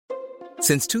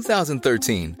Since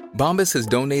 2013, Bombas has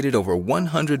donated over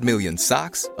 100 million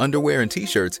socks, underwear, and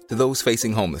T-shirts to those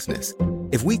facing homelessness.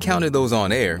 If we counted those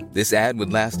on air, this ad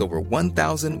would last over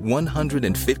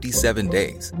 1,157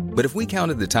 days. But if we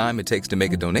counted the time it takes to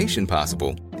make a donation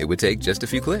possible, it would take just a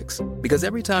few clicks. Because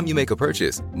every time you make a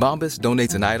purchase, Bombas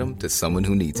donates an item to someone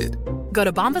who needs it. Go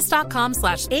to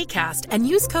bombas.com/ACAST and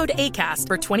use code ACAST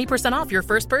for 20% off your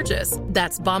first purchase.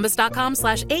 That's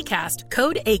bombas.com/ACAST,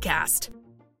 code ACAST.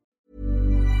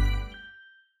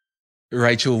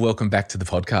 Rachel, welcome back to the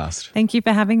podcast. Thank you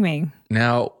for having me.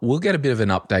 Now, we'll get a bit of an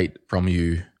update from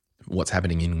you, what's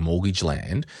happening in mortgage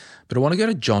land, but I want to go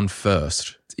to John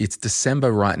first. It's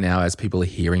December right now as people are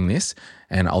hearing this,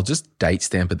 and I'll just date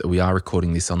stamp it that we are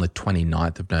recording this on the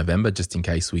 29th of November, just in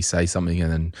case we say something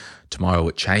and then tomorrow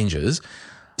it changes.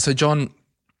 So, John,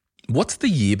 what's the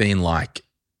year been like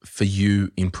for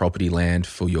you in property land,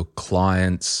 for your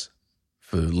clients,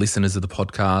 for listeners of the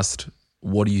podcast?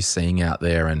 What are you seeing out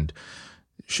there, and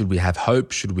should we have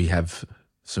hope? Should we have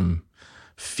some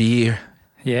fear?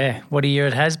 Yeah, what a year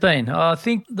it has been. I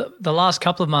think the last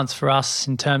couple of months for us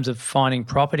in terms of finding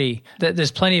property, there's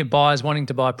plenty of buyers wanting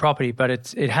to buy property, but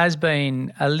it has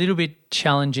been a little bit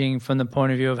challenging from the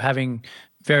point of view of having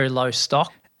very low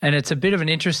stock. And it's a bit of an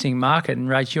interesting market, and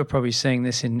Rach, you're probably seeing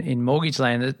this in mortgage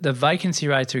land. The vacancy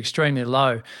rates are extremely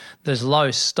low. There's low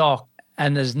stock.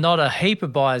 And there's not a heap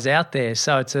of buyers out there.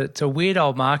 So it's a weird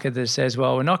old market that says,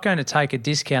 well, we're not going to take a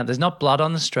discount. There's not blood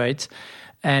on the streets,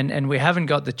 and we haven't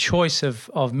got the choice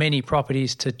of many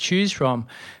properties to choose from.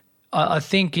 I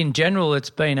think in general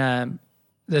there's been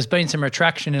some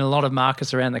retraction in a lot of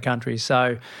markets around the country.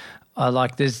 So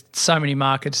there's so many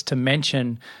markets to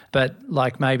mention, but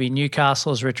like maybe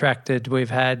Newcastle's retracted.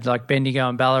 We've had like Bendigo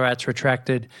and Ballarat's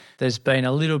retracted. There's been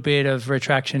a little bit of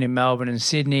retraction in Melbourne and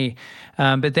Sydney.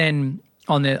 But then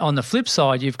on the flip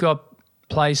side, you've got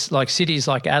cities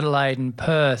like Adelaide and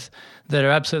Perth that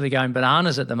are absolutely going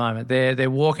bananas at the moment. They're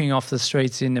walking off the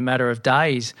streets in a matter of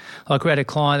days. Like we had a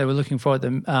client that we're looking for at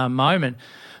the moment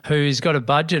who's got a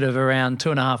budget of around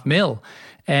 2.5 million,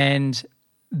 and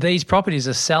these properties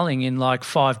are selling in like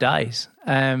 5 days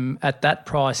at that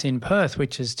price in Perth,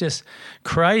 which is just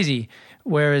crazy.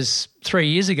 Whereas 3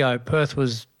 years ago, Perth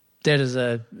was dead as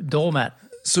a doormat.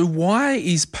 So why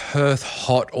is Perth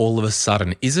hot all of a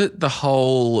sudden? Is it the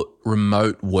whole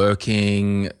remote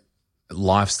working,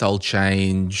 lifestyle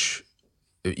change,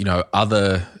 I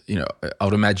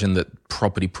would imagine that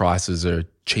property prices are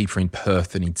cheaper in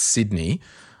Perth than in Sydney.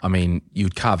 I mean,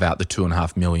 you'd carve out the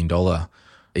 $2.5 million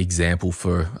example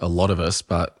for a lot of us,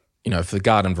 but, for the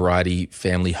garden variety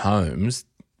family homes,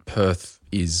 Perth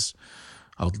is,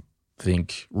 I would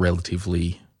think,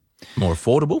 relatively more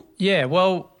affordable. Yeah,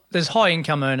 well, there's high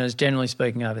income earners generally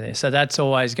speaking over there, so that's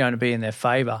always going to be in their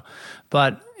favour.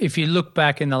 But if you look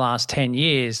back in the last 10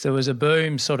 years, there was a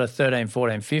boom sort of 13,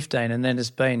 14, 15, and then it's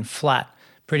been flat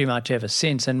pretty much ever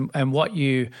since. And what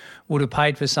you would have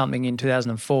paid for something in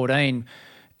 2014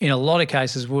 in a lot of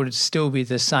cases would still be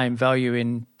the same value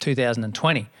in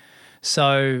 2020.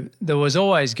 So there was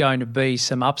always going to be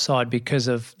some upside because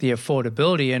of the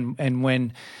affordability, and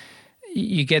when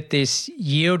you get this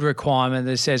yield requirement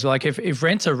that says, like, if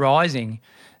rents are rising,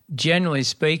 generally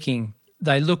speaking,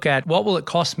 they look at what will it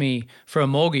cost me for a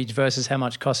mortgage versus how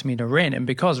much it costs me to rent. And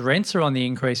because rents are on the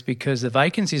increase because the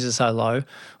vacancies are so low,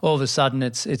 all of a sudden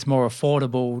it's more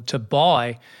affordable to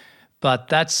buy. But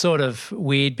that's sort of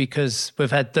weird because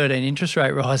we've had 13 interest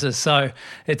rate rises. So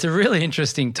it's a really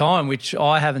interesting time, which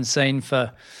I haven't seen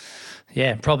for,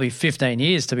 probably 15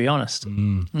 years, to be honest.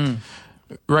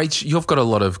 Rach, you've got a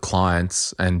lot of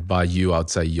clients, and by you, I'd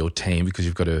say your team, because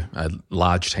you've got a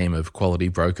large team of quality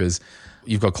brokers.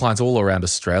 You've got clients all around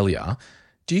Australia.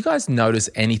 Do you guys notice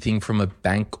anything from a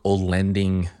bank or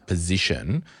lending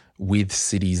position with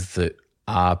cities that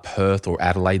are Perth or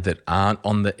Adelaide that aren't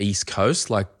on the East Coast?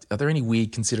 Like, are there any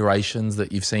weird considerations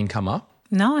that you've seen come up?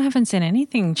 No, I haven't seen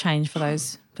anything change for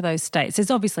those states.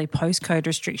 There's obviously postcode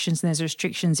restrictions, and there's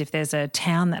restrictions if there's a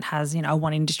town that has, a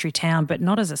one industry town, but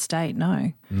not as a state,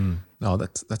 no. No,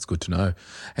 that's good to know.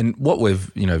 And what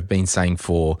we've, been saying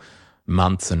for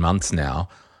months and months now,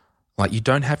 like, you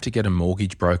don't have to get a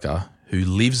mortgage broker who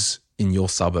lives in your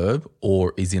suburb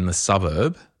or is in the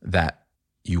suburb that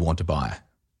you want to buy.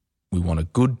 We want a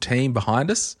good team behind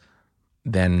us.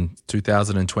 Then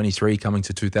 2023 coming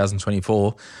to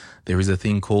 2024, there is a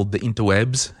thing called the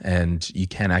interwebs, and you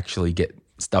can actually get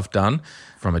stuff done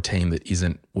from a team that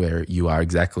isn't where you are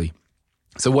exactly.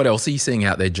 So what else are you seeing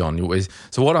out there, John?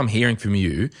 So what I'm hearing from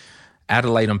you,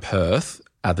 Adelaide and Perth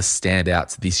are the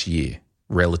standouts this year.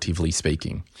 relatively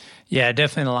speaking? Yeah,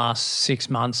 definitely in the last 6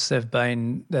 months, they've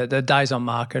been the days on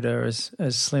market are as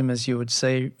slim as you would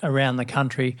see around the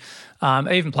country.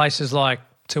 Even places like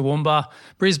Toowoomba,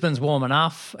 Brisbane's warm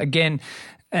enough. Again,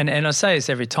 and I say this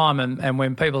every time, and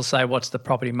when people say what's the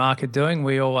property market doing,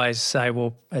 we always say,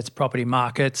 well, it's property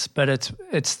markets, but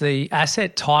it's the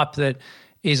asset type that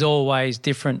is always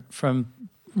different from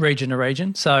region to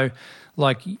region. So,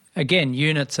 like, again,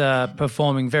 units are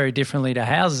performing very differently to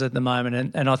houses at the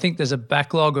moment, and I think there's a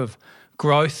backlog of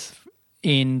growth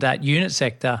in that unit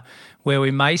sector where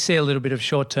we may see a little bit of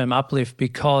short-term uplift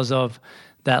because of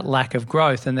that lack of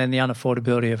growth and then the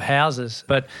unaffordability of houses.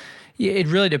 But it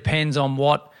really depends on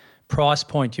what price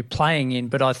point you're playing in.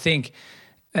 But I think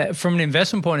from an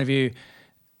investment point of view,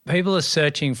 people are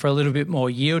searching for a little bit more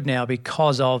yield now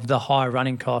because of the high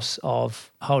running costs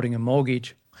of holding a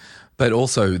mortgage. But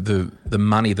also the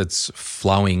money that's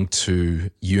flowing to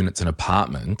units and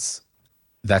apartments,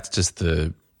 that's just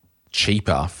the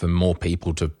cheaper for more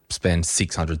people to spend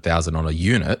 $600,000 on a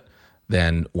unit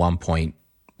than 1.1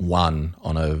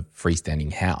 on a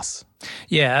freestanding house.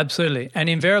 Yeah, absolutely. And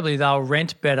invariably they'll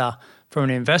rent better from an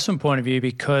investment point of view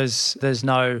because there's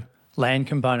no land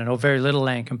component or very little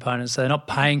land component. So they're not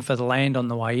paying for the land on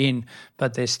the way in,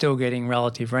 but they're still getting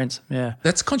relative rents. Yeah.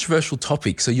 That's a controversial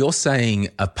topic. So you're saying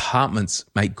apartments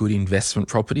make good investment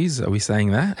properties? Are we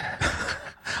saying that?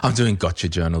 I'm doing gotcha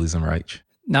journalism, Rach.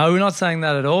 No, we're not saying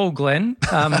that at all, Glenn.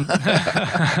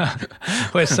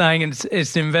 We're saying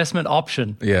it's an investment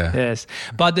option. Yeah. Yes.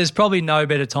 But there's probably no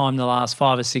better time in the last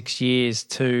 5 or 6 years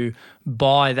to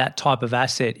buy that type of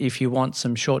asset if you want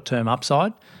some short-term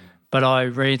upside. But I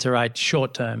reiterate,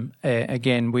 short-term,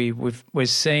 again, we're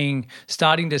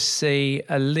starting to see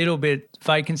a little bit,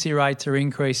 vacancy rates are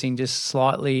increasing just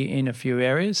slightly in a few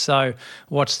areas. So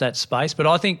watch that space. But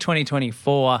I think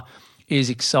 2024 is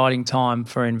exciting time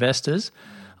for investors.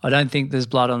 I don't think there's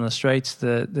blood on the streets.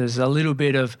 There's a little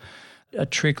bit of a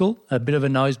trickle, a bit of a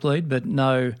nosebleed, but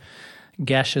no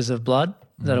gashes of blood.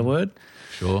 Is that a word?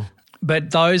 Sure. But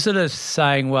those that are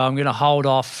saying, well, I'm going to hold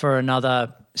off for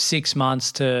another 6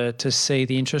 months to see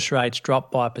the interest rates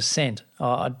drop by 1%,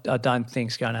 I don't think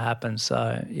it's going to happen.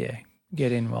 So, yeah,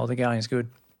 get in while the going is good.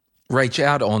 Rach,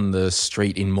 out on the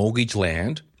street in mortgage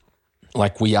land,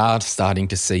 like we are starting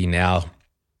to see now,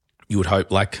 you would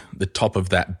hope, like the top of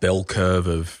that bell curve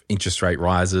of interest rate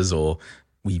rises, or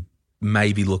we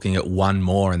may be looking at one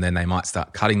more and then they might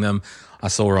start cutting them. I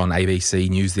saw on ABC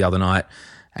News the other night,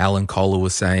 Alan Kohler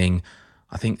was saying,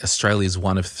 I think Australia is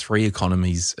one of 3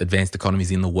 advanced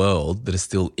economies in the world that are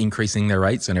still increasing their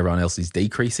rates and everyone else is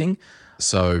decreasing.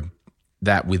 So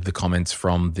that, with the comments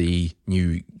from the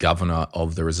new governor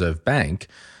of the Reserve Bank,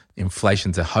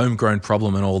 inflation's a homegrown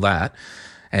problem and all that.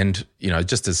 And,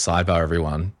 just as sidebar,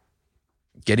 everyone,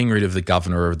 getting rid of the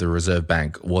governor of the Reserve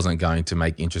Bank wasn't going to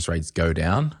make interest rates go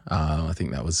down. I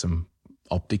think that was some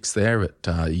optics there,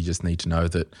 but you just need to know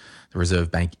that the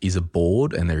Reserve Bank is a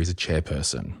board and there is a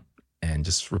chairperson, and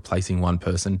just replacing one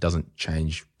person doesn't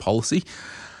change policy.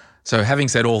 So having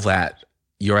said all that,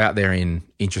 you're out there in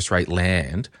interest rate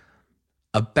land.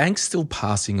 Are banks still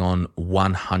passing on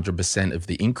 100% of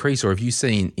the increase, or have you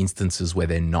seen instances where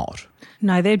they're not?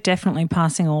 No, they're definitely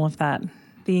passing all of that,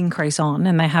 the increase on,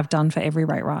 and they have done for every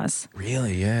rate rise.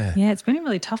 Really? Yeah. Yeah, it's been a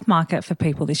really tough market for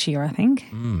people this year, I think.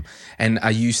 And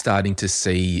are you starting to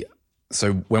see,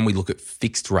 so when we look at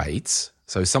fixed rates,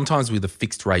 so sometimes with a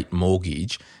fixed rate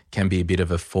mortgage can be a bit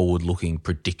of a forward-looking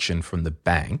prediction from the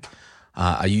bank.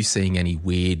 Are you seeing any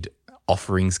weird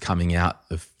offerings coming out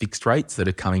of fixed rates that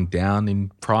are coming down in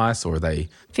price, or are they?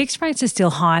 Fixed rates are still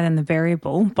higher than the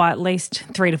variable by at least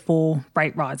 3 to 4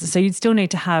 rate rises. So you'd still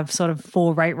need to have sort of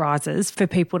 4 rate rises for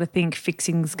people to think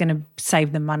fixing's going to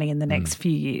save them money in the next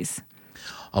few years.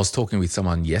 I was talking with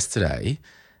someone yesterday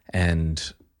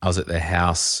and I was at their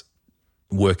house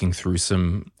working through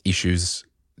some issues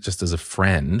just as a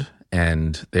friend,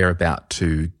 and they're about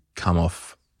to come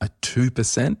off a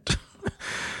 2%.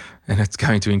 And it's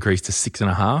going to increase to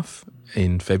 6.5%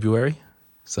 in February.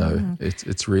 So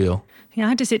it's real. Yeah, I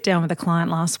had to sit down with a client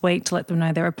last week to let them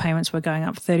know their repayments were going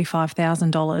up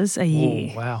 $35,000 a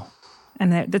year. Oh, wow.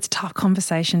 And that's a tough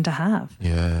conversation to have.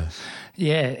 Yeah.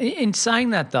 Yeah. In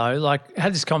saying that though, like I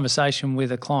had this conversation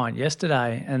with a client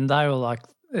yesterday and they were like,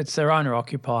 it's their owner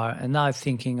occupier and they're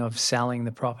thinking of selling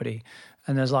the property.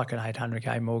 And there's like an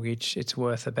 $800K mortgage. It's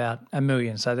worth about $1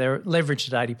 million. So they're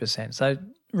leveraged at 80%. So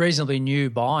reasonably new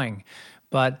buying.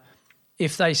 But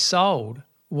if they sold,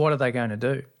 what are they going to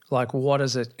do? Like, what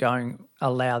is it going to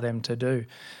allow them to do?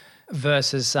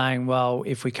 versus saying, well,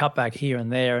 if we cut back here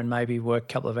and there and maybe work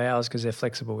a couple of hours because they're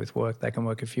flexible with work, they can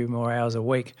work a few more hours a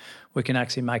week, we can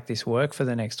actually make this work for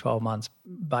the next 12 months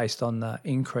based on the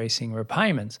increasing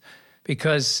repayments.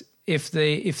 Because if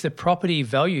the property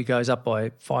value goes up by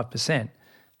 5%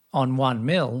 on 1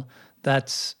 mil,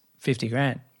 that's 50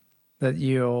 grand that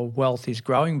your wealth is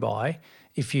growing by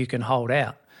if you can hold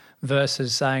out,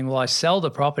 versus saying, well, I sell the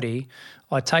property,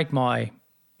 I take my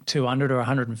 200 or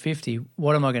 150,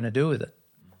 what am I going to do with it?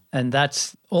 And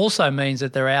that's also means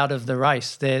that they're out of the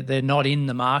race. They're not in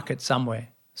the market somewhere.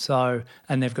 So,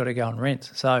 and they've got to go and rent.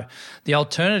 So the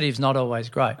alternative's not always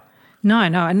great. No,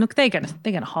 and look, they're going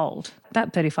to hold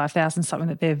that 35,000, something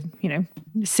that they've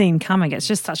seen coming. It's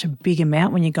just such a big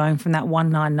amount when you're going from that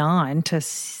 199 to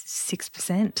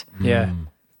 6%. Yeah,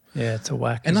 it's a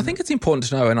whack. And I think it's important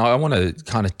to know, and I want to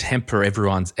kind of temper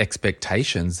everyone's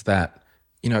expectations that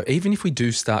even if we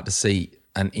do start to see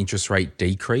an interest rate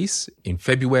decrease in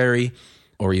February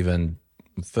or even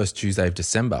first Tuesday of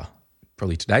December,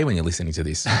 probably today when you're listening to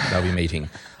this, they'll be meeting.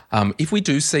 If we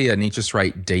do see an interest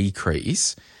rate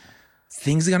decrease,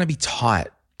 things are going to be tight.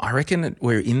 I reckon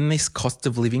we're in this cost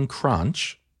of living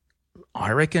crunch,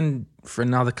 I reckon, for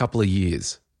another couple of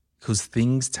years, because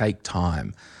things take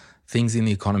time. Things in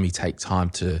the economy take time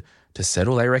to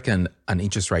settle. They reckon an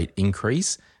interest rate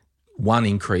increase, one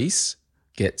increase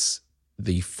gets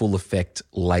the full effect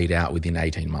laid out within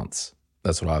 18 months.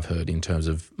 That's what I've heard in terms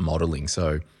of modelling.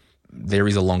 So there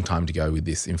is a long time to go with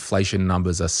this. Inflation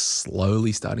numbers are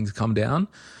slowly starting to come down.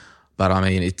 But I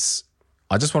mean,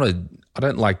 I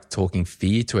don't like talking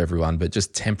fear to everyone, but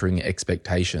just tempering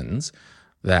expectations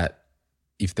that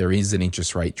if there is an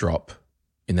interest rate drop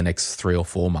in the next 3 or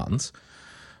 4 months,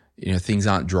 things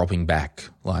aren't dropping back.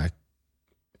 Like,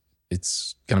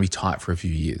 it's going to be tight for a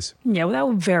few years. Yeah, well,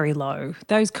 they were very low.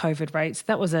 Those COVID rates,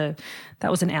 that was an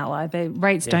outlier. The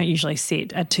rates don't usually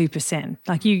sit at 2%.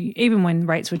 Like even when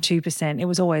rates were 2%, it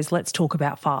was always, let's talk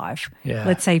about 5. Yeah.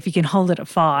 Let's say if you can hold it at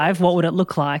 5, what would it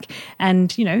look like? And,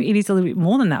 it is a little bit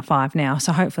more than that 5 now.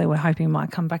 So hopefully we're hoping it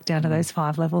might come back down to those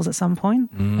 5 levels at some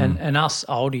point. Mm. And us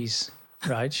oldies,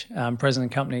 Rach,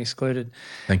 president company excluded.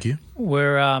 Thank you.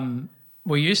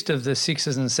 We're used to the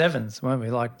 6s and 7s, weren't we?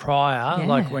 Like prior,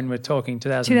 like when we're talking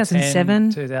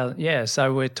 2007. 2000,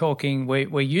 so we're talking,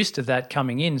 we're used to that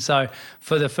coming in. So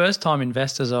for the first-time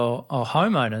investors or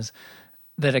homeowners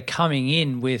that are coming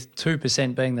in with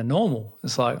 2% being the normal,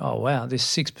 it's like, oh, wow, this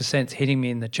 6%'s hitting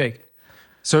me in the cheek.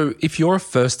 So if you're a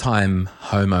first-time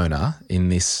homeowner in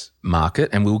this market,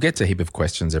 and we'll get to a heap of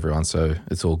questions, everyone, so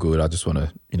it's all good. I just want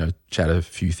to, chat a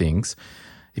few things.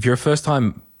 If you're a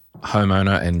first-time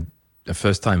homeowner and a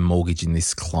first-time mortgage in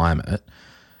this climate,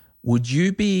 would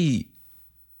you be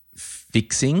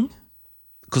fixing?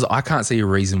 Because I can't see a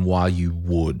reason why you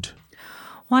would.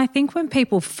 Well, I think when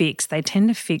people fix, they tend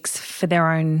to fix for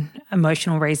their own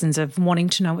emotional reasons of wanting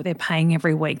to know what they're paying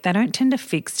every week. They don't tend to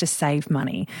fix to save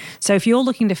money. So if you're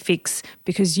looking to fix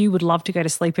because you would love to go to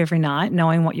sleep every night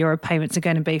knowing what your payments are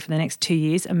going to be for the next 2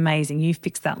 years, amazing, you've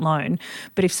fixed that loan.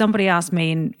 But if somebody asked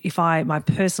me, and my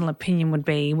personal opinion would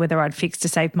be whether I'd fix to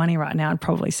save money right now, I'd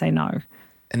probably say no.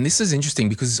 And this is interesting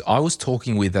because I was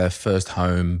talking with a first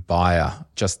home buyer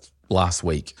just last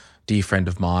week, dear friend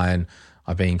of mine.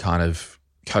 I've been kind of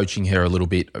coaching her a little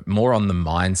bit more on the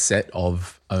mindset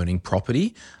of owning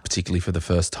property, particularly for the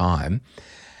first time.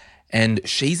 And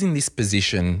she's in this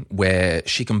position where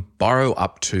she can borrow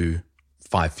up to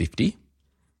 $550,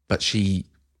 but she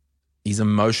is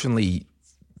emotionally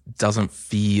doesn't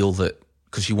feel that,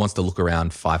 because she wants to look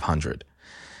around $500.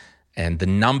 And the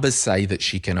numbers say that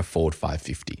she can afford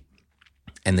 $550.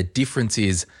 And the difference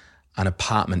is an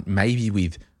apartment maybe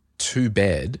with 2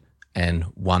 bed and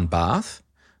 1 bath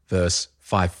versus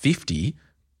 $550,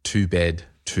 2 bed,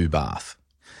 2 bath.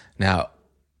 Now,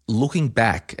 looking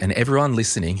back, and everyone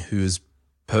listening who's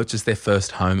purchased their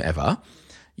first home ever,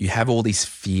 you have all this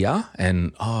fear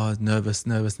and, nervous,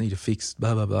 need to fix,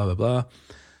 blah, blah, blah, blah, blah.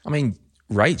 I mean,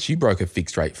 rates, you broke a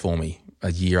fixed rate for me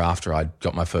a year after I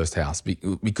got my first house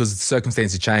because the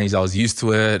circumstances changed. I was used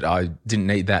to it. I didn't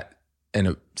need that, and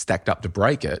it stacked up to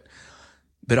break it.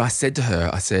 But I said to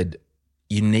her,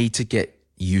 you need to get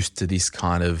used to this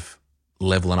kind of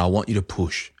level, and I want you to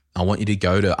push. I want you to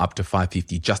go to up to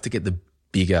 $550 just to get the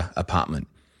bigger apartment,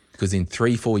 because in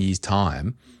 3-4 years'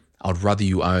 time, I'd rather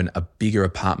you own a bigger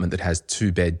apartment that has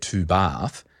 2 bed, 2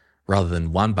 bath rather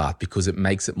than 1 bath, because it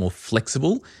makes it more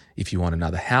flexible. If you want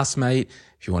another housemate,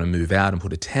 if you want to move out and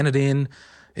put a tenant in,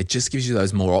 it just gives you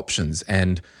those more options.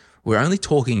 And we're only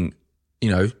talking,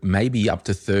 maybe up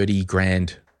to 30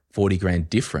 grand, 40 grand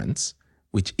difference,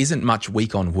 which isn't much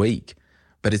week on week,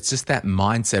 but it's just that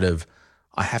mindset of,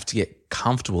 I have to get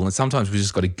comfortable, and sometimes we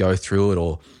just got to go through it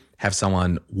or have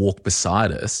someone walk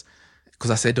beside us.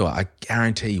 Because I said to her, I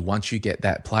guarantee once you get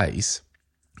that place,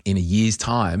 in a year's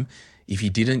time, if you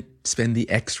didn't spend the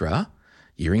extra,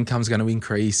 your income's going to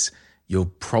increase. You're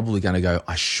probably going to go,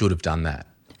 I should have done that.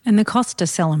 And the cost to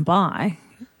sell and buy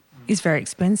is very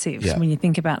expensive Yeah. when you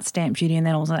think about stamp duty and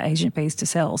then also agent fees to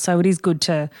sell. So it is good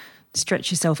to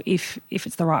stretch yourself if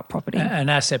it's the right property. And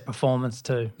asset performance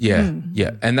too. Yeah,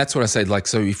 yeah. And that's what I said. Like,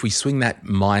 so if we swing that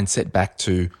mindset back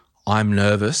to, I'm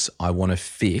nervous, I want to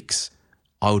fix,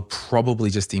 I would probably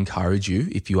just encourage you,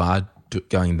 if you are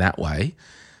going that way,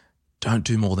 don't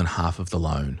do more than half of the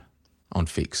loan on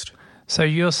fixed. So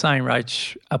you're saying,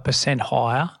 Rach, 1%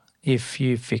 higher if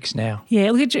you fix now?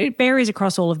 Yeah, look, it varies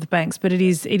across all of the banks, but it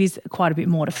is quite a bit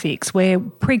more to fix. Where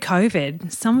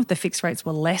pre-COVID, some of the fixed rates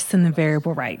were less than the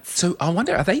variable rates. So I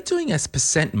wonder, are they doing a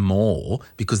 % more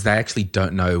because they actually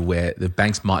don't know where, the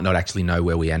banks might not actually know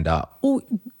where we end up? Well,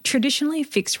 traditionally,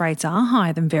 fixed rates are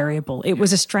higher than variable. It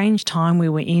was a strange time we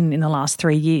were in the last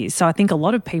 3 years. So I think a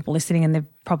lot of people are sitting and they've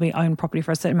probably owned property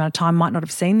for a certain amount of time, might not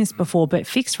have seen this before, but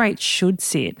fixed rates should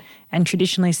sit and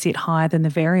traditionally sit higher than the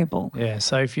variable. Yeah,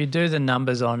 so if you do the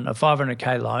numbers on a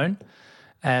 500K loan,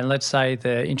 and let's say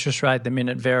the interest rate, the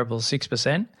minute variable is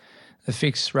 6%, the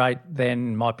fixed rate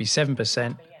then might be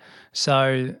 7%.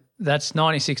 So that's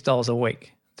 $96 a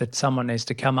week that someone needs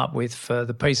to come up with for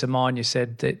the peace of mind you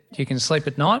said that you can sleep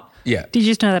at night. Yeah. Did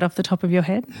you just know that off the top of your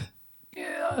head?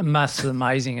 Maths is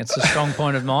amazing. It's a strong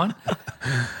point of mine.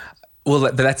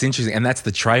 Well, that's interesting. And that's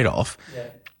the trade-off. Yeah.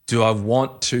 Do I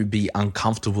want to be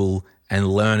uncomfortable and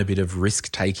learn a bit of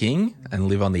risk taking and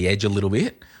live on the edge a little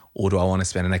bit? Or do I want to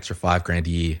spend an extra $5,000 a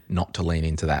year not to lean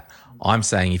into that? I'm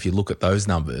saying if you look at those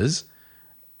numbers,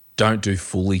 don't do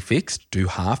fully fixed, do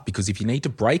half, because if you need to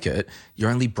break it,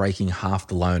 you're only breaking half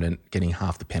the loan and getting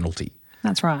half the penalty.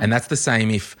 That's right. And that's the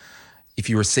same if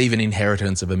you receive an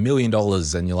inheritance of $1 million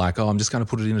and you're like, oh, I'm just going to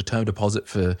put it in a term deposit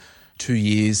for 2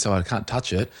 years so I can't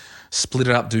touch it. Split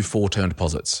it up, do 4 term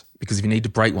deposits. Because if you need to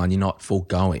break one, you're not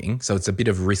foregoing. So it's a bit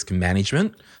of risk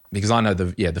management. Because I know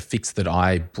the fix that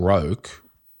I broke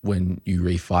when you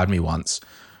refied me once,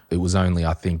 it was only,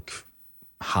 I think,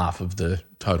 half of the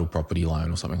total property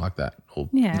loan or something like that, or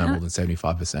no more than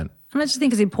 75%. And I just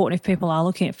think it's important if people are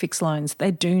looking at fixed loans,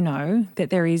 they do know that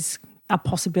there is a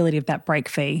possibility of that break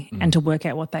fee and to work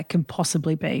out what that could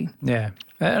possibly be. Yeah.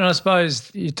 And I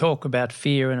suppose you talk about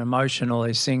fear and emotion, all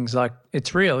these things, like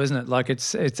it's real, isn't it? Like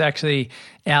it's actually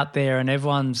out there and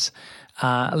everyone's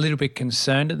a little bit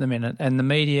concerned at the minute, and the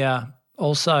media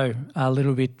also are a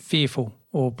little bit fearful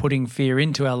or putting fear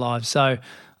into our lives. So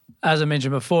as I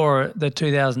mentioned before, the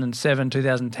 2007,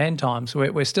 2010 times,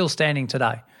 we're still standing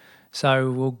today.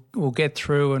 So we'll get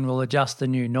through and we'll adjust the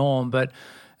new norm, but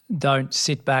don't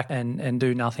sit back and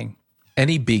do nothing.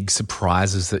 Any big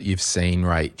surprises that you've seen,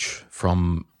 Rach,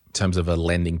 from in terms of a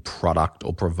lending product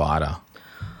or provider?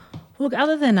 Look,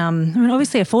 other than,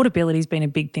 obviously affordability has been a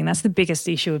big thing. That's the biggest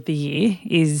issue of the year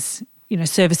is,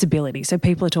 serviceability. So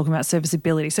people are talking about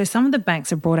serviceability. So some of the banks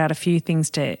have brought out a few things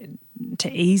to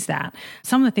ease that.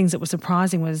 Some of the things that were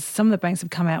surprising was some of the banks have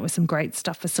come out with some great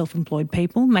stuff for self-employed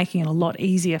people, making it a lot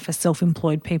easier for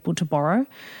self-employed people to borrow.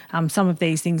 Some of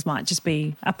these things might just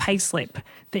be a pay slip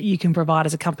that you can provide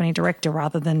as a company director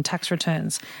rather than tax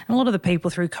returns. And a lot of the people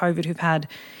through COVID who've had,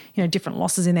 different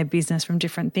losses in their business from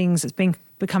different things, it's been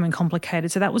becoming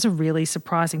complicated. So that was a really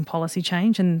surprising policy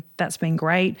change, and that's been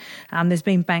great. There's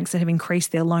been banks that have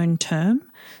increased their loan term.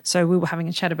 So we were having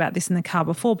a chat about this in the car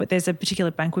before, but there's a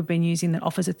particular bank we've been using that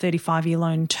offers a 35-year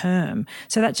loan term.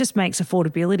 So that just makes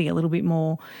affordability a little bit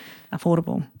more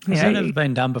affordable. Has that ever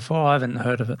been done before? I haven't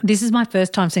heard of it. This is my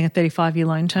first time seeing a 35-year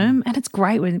loan term, and it's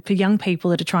great for young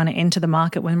people that are trying to enter the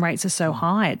market when rates are so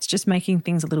high. It's just making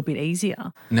things a little bit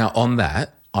easier. Now, on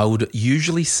that, I would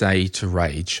usually say to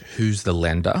Rach, who's the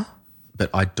lender, but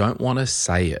I don't want to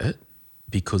say it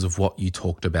because of what you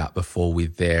talked about before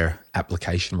with their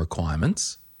application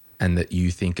requirements, and that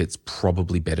you think it's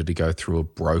probably better to go through a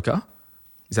broker.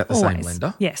 Is that the Always. same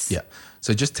lender? Yes. Yeah.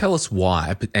 So just tell us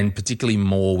why, and particularly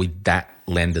more with that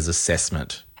lender's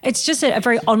assessment. It's just a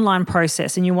very online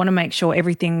process, and you want to make sure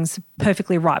everything's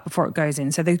perfectly right before it goes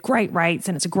in. So there's great rates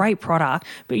and it's a great product,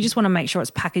 but you just want to make sure it's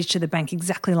packaged to the bank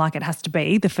exactly like it has to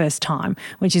be the first time,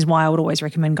 which is why I would always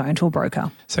recommend going to a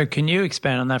broker. So can you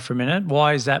expand on that for a minute?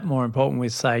 Why is that more important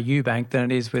with, say, UBank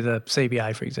than it is with a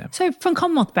CBA, for example? So from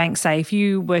Commonwealth Bank, say, if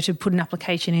you were to put an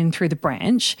application in through the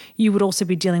branch, you would also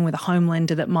be dealing with a home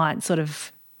lender that might sort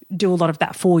of do a lot of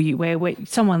that for you, where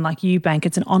someone like UBank,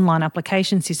 it's an online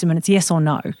application system and it's yes or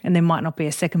no, and there might not be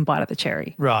a second bite of the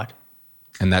cherry. Right.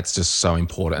 And that's just so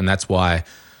important. And that's why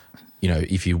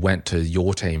if you went to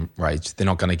your team rates, they're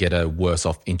not going to get a worse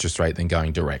off interest rate than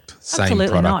going direct. Same Absolutely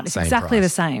product, not. It's same exactly price. the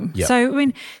same. Yep.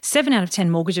 So, 7 out of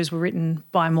 10 mortgages were written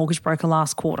by a mortgage broker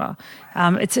last quarter.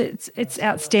 It's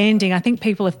outstanding. I think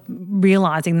people are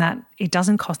realising that it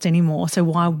doesn't cost any more, so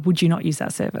why would you not use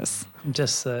that service?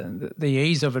 Just the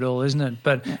ease of it all, isn't it?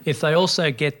 But if they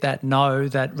also get that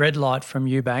red light from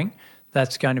UBank,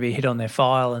 that's going to be hit on their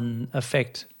file and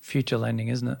affect future lending,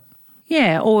 isn't it?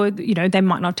 Yeah, or, they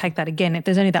might not take that again. If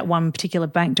there's only that one particular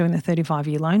bank doing the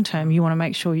 35-year loan term, you want to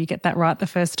make sure you get that right the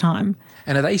first time.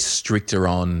 And are they stricter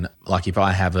on, like, if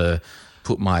I have and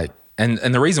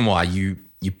the reason why you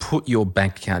put your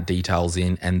bank account details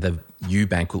in and the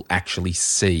UBank will actually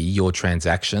see your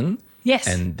transaction. Yes.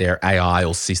 And their AI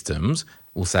or systems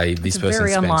will say this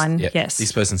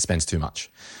person spends too much.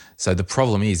 So the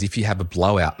problem is if you have a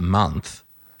blowout month,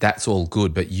 that's all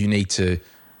good, but you need to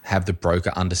have the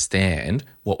broker understand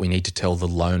what we need to tell the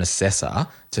loan assessor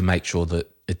to make sure that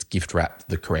it's gift wrapped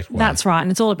the correct way. That's right.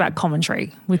 And it's all about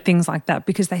commentary with things like that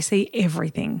because they see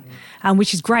everything,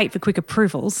 which is great for quick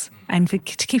approvals and for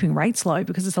keeping rates low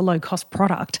because it's a low-cost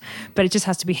product, but it just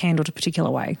has to be handled a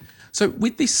particular way. So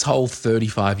with this whole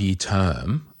 35-year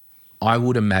term, I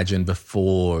would imagine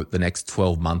before the next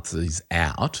 12 months is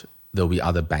out, there'll be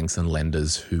other banks and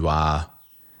lenders who are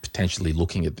potentially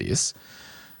looking at this.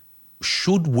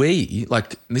 Should we,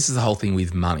 this is the whole thing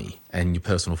with money and your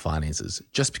personal finances,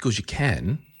 just because you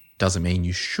can doesn't mean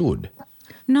you should.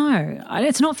 No,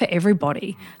 it's not for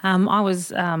everybody. I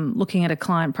was looking at a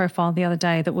client profile the other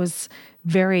day that was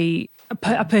a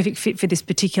perfect fit for this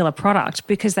particular product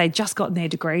because they'd just gotten their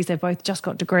degrees. They both just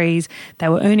got degrees. They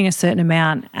were earning a certain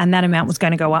amount and that amount was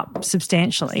going to go up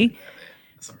substantially.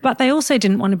 But they also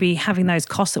didn't want to be having those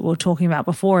costs that we were talking about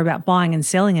before about buying and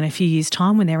selling in a few years'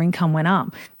 time when their income went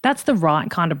up. That's the right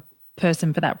kind of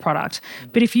person for that product.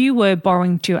 But if you were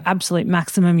borrowing to your absolute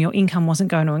maximum, your income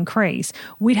wasn't going to increase,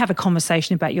 we'd have a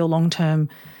conversation about your long-term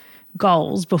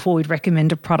goals before we'd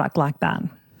recommend a product like that.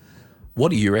 What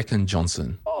do you reckon,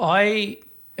 Johnson? And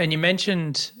you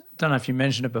mentioned, I don't know if you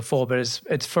mentioned it before, but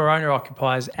it's for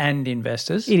owner-occupiers and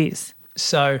investors. It is.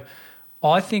 So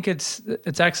I think it's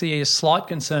actually a slight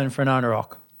concern for an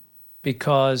owner-occ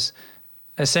because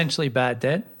essentially bad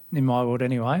debt, in my world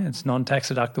anyway, it's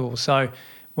non-tax deductible. So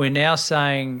we're now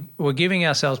saying we're giving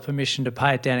ourselves permission to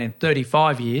pay it down in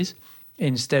 35 years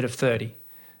instead of 30.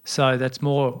 So that's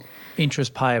more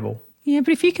interest payable. Yeah,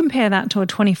 but if you compare that to a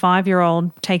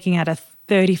 25-year-old taking out a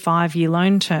 35-year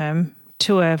loan term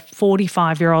to a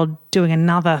 45-year-old doing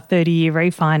another 30-year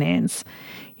refinance,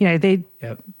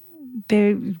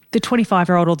 the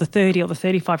 25-year-old or the 30 or the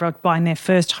 35-year-old buying their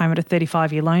first home at a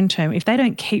 35-year loan term, if they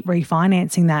don't keep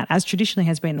refinancing that, as traditionally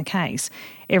has been the case,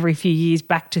 every few years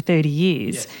back to 30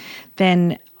 years,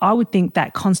 then I would think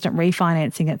that constant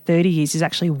refinancing at 30 years is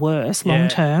actually worse long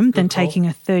term than taking a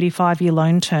 35-year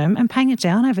loan term and paying it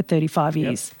down over 35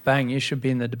 years. Bang, you should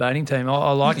be in the debating team.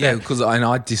 I like that. Yeah, because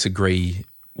I disagree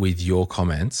with your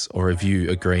comments, or are you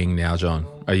agreeing now, John?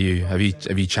 Have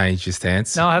you changed your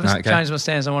stance? No, I haven't changed my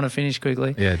stance. I want to finish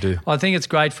quickly. Yeah, do. I think it's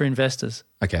great for investors.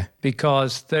 Okay.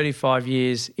 Because 35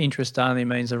 years interest only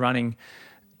means the running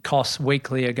costs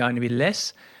weekly are going to be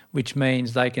less, which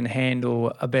means they can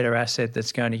handle a better asset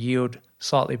that's going to yield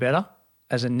slightly better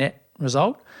as a net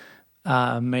result,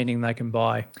 meaning they can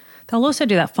buy. They'll also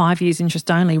do that 5 years interest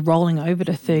only rolling over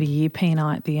to 30-year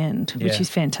P&I at the end, which is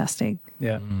fantastic.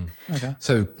 Yeah. Okay.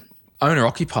 So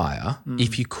owner-occupier,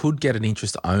 if you could get an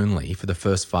interest only for the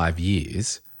first 5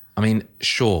 years, I mean,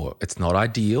 sure, it's not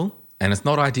ideal, and it's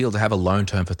not ideal to have a loan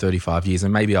term for 35 years,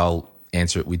 and maybe I'll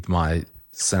answer it with my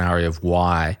scenario of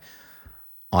why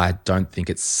I don't think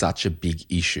it's such a big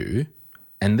issue.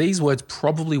 And these words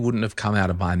probably wouldn't have come out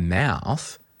of my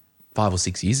mouth 5 or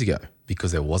 6 years ago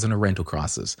because there wasn't a rental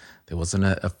crisis. There wasn't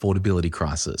an affordability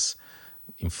crisis.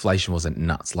 Inflation wasn't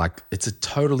nuts. Like, it's a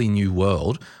totally new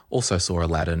world. Also saw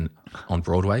Aladdin on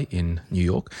Broadway in New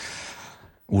York.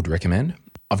 Would recommend.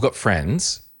 I've got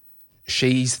friends.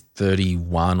 She's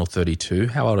 31 or 32.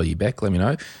 How old are you, Beck? Let me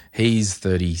know. He's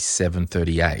 37,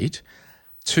 38.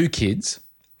 2 kids,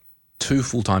 2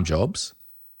 full-time jobs,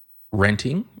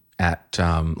 renting at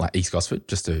East Gosford,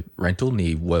 just a rental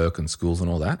near work and schools and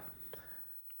all that.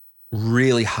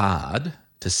 Really hard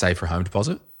to save for a home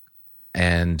deposit,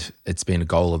 and it's been a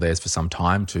goal of theirs for some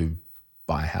time to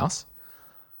buy a house.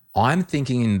 I'm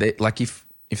thinking that, like, if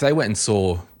they went and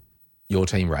saw your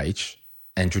team, Rach,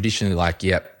 and traditionally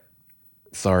yep,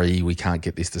 sorry, we can't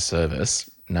get this to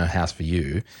service, no house for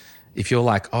you. If you're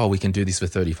like, oh, we can do this for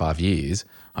 35 years,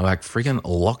 I'm like, friggin'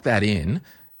 lock that in.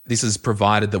 This is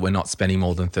provided that we're not spending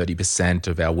more than 30%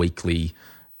 of our weekly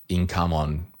income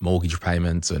on mortgage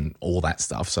payments and all that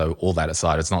stuff. So all that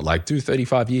aside, it's not like do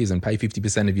 35 years and pay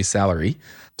 50% of your salary.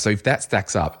 So if that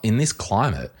stacks up in this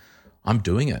climate, I'm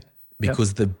doing it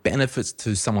because the benefits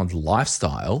to someone's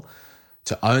lifestyle,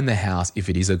 to own the house if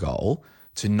it is a goal,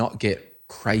 to not get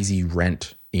crazy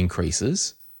rent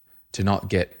increases, to not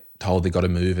get told they got to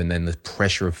move and then the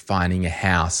pressure of finding a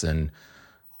house. And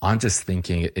I'm just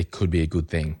thinking it could be a good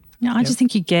thing. No, I just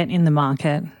think you get in the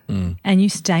market and you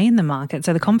stay in the market.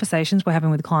 So the conversations we're having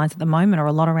with clients at the moment are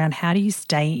a lot around how do you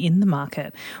stay in the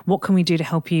market? What can we do to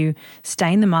help you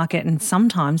stay in the market? And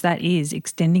sometimes that is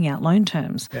extending out loan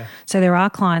terms. Yeah. So there are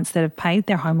clients that have paid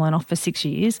their home loan off for 6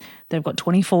 years. They've got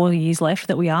 24 years left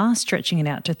that we are stretching it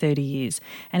out to 30 years.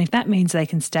 And if that means they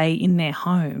can stay in their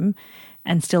home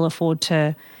and still afford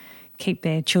to keep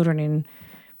their children in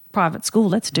private school,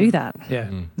 let's do that.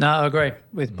 Yeah. No, I agree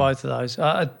with both of those.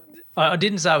 I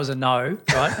didn't say it was a no,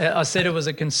 right? I said it was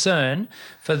a concern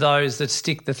for those that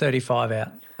stick the 35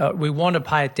 out. We want to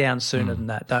pay it down sooner than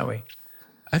that, don't we?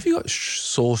 Have you got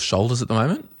sore shoulders at the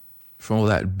moment from all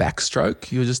that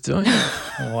backstroke you were just doing?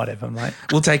 Whatever, mate.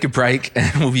 We'll take a break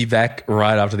and we'll be back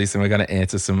right after this and we're going to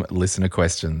answer some listener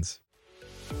questions.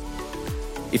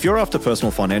 If you're after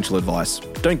personal financial advice,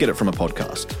 don't get it from a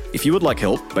podcast. If you would like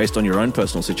help based on your own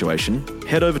personal situation,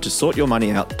 head over to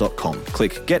sortyourmoneyout.com.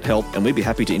 Click Get Help and we'd be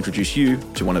happy to introduce you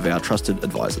to one of our trusted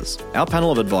advisors. Our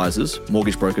panel of advisors,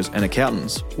 mortgage brokers and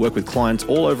accountants work with clients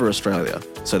all over Australia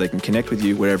so they can connect with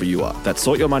you wherever you are. That's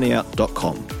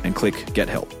sortyourmoneyout.com and click Get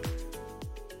Help.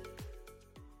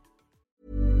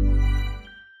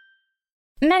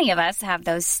 Many of us have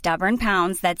those stubborn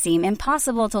pounds that seem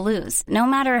impossible to lose, no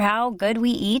matter how good we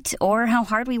eat or how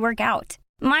hard we work out.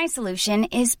 My solution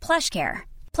is PlushCare.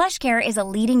 PlushCare is a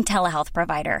leading telehealth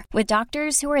provider with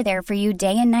doctors who are there for you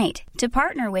day and night to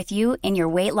partner with you in your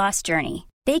weight loss journey.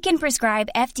 They can prescribe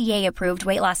FDA-approved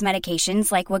weight loss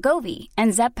medications like Wegovy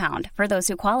and Zepbound for those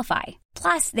who qualify.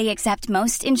 Plus, they accept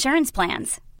most insurance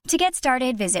plans. To get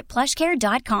started, visit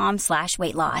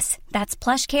plushcare.com/weight loss. That's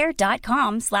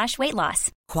plushcare.com/weight loss.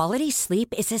 Quality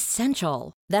sleep is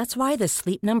essential. That's why the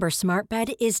Sleep Number Smart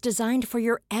Bed is designed for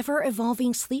your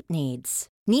ever-evolving sleep needs.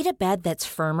 Need a bed that's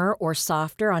firmer or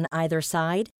softer on either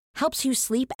side? Helps you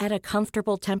sleep at a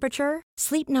comfortable temperature?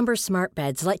 Sleep Number Smart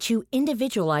Beds let you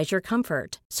individualize your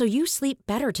comfort so you sleep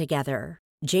better together.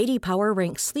 J.D. Power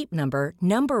ranks Sleep Number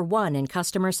number 1 in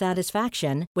customer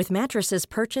satisfaction with mattresses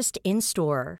purchased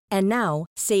in-store. And now,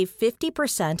 save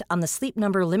 50% on the Sleep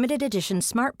Number Limited Edition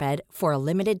Smart Bed for a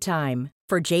limited time.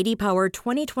 For J.D. Power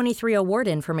 2023 award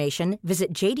information,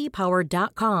 visit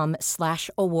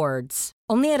jdpower.com/awards.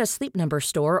 Only at a Sleep Number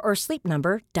store or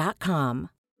sleepnumber.com.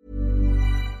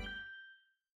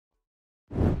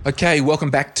 Okay, welcome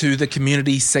back to the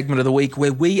community segment of the week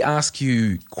where we ask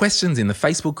you questions in the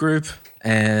Facebook group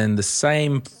and the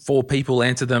same 4 people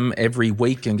answer them every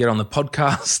week and get on the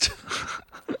podcast.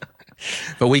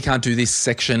 But we can't do this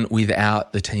section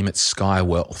without the team at Sky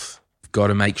Wealth. You've got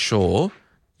to make sure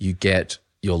you get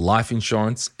your life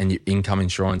insurance and your income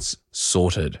insurance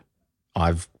sorted.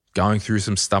 I've going through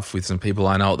some stuff with some people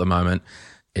I know at the moment.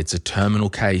 It's a terminal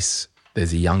case.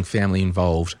 There's a young family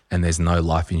involved and there's no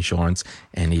life insurance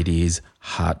and it is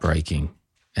heartbreaking.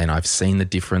 And I've seen the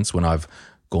difference when I've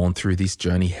gone through this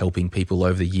journey helping people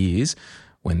over the years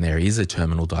when there is a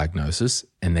terminal diagnosis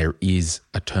and there is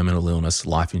a terminal illness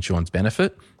life insurance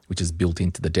benefit, which is built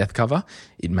into the death cover,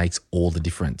 it makes all the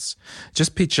difference.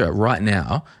 Just picture right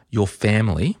now your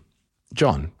family.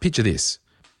 John, picture this.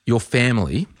 Your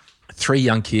family, 3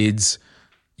 young kids,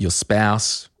 your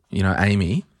spouse,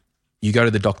 Amy, you go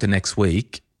to the doctor next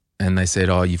week and they said,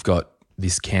 oh, you've got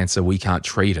this cancer, we can't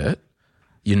treat it.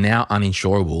 You're now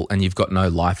uninsurable and you've got no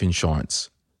life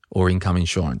insurance or income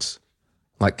insurance.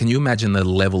 Like, can you imagine the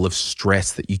level of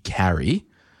stress that you carry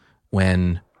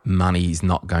when money is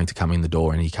not going to come in the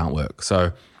door and you can't work?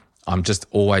 So I'm just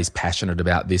always passionate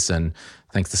about this, and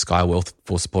thanks to Sky Wealth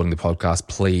for supporting the podcast.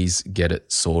 Please get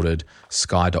it sorted,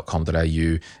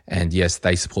 sky.com.au. And yes,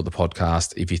 they support the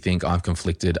podcast. If you think I'm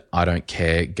conflicted, I don't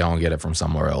care. Go and get it from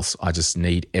somewhere else. I just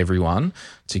need everyone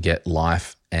to get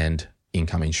life and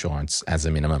income insurance as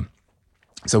a minimum.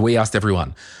 So we asked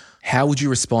everyone, how would you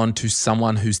respond to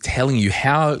someone who's telling you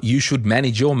how you should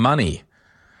manage your money?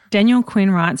 Daniel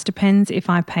Quinn writes, depends if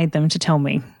I paid them to tell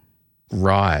me.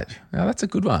 Right. Now that's a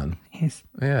good one. Yes.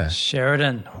 Yeah.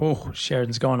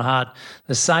 Sheridan's gone hard.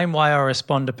 The same way I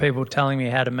respond to people telling me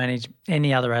how to manage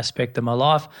any other aspect of my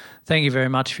life. Thank you very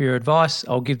much for your advice.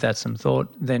 I'll give that some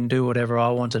thought, then do whatever I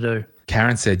want to do.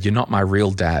 Karen said, you're not my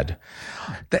real dad.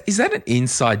 Is that an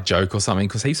inside joke or something?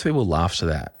 Because heaps of people laugh to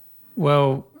that.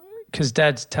 Well, because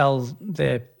dads tell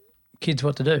their kids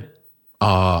what to do.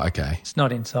 Oh, okay. It's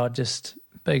not inside, just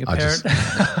being a parent.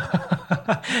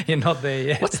 You're not there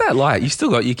yet. What's that like? You still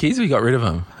got your kids or you got rid of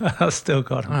them? I've still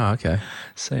got them. Oh, okay.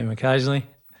 See them occasionally.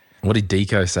 What did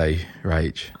Deco say,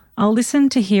 Rach? I'll listen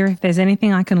to hear if there's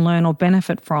anything I can learn or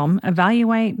benefit from,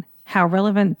 evaluate how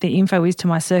relevant the info is to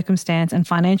my circumstance and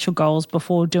financial goals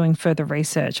before doing further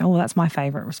research. Oh, that's my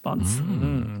favourite response.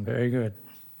 Very good.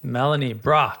 Melanie,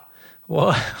 bruh,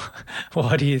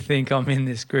 why do you think I'm in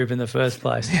this group in the first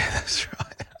place? Yeah, that's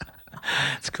right.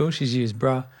 It's cool she's used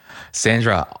bruh.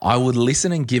 Sandra, I would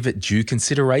listen and give it due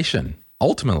consideration.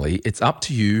 Ultimately, it's up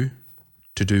to you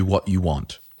to do what you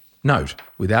want. Note,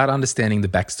 without understanding the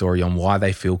backstory on why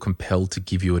they feel compelled to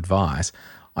give you advice,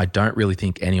 I don't really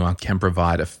think anyone can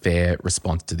provide a fair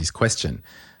response to this question.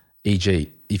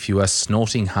 E.g., if you are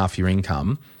snorting half your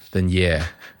income, then yeah,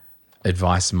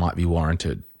 advice might be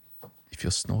warranted. If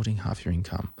you're snorting half your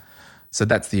income. So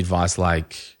that's the advice,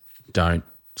 like, don't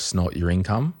snort your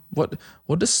income. What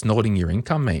does snorting your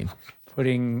income mean?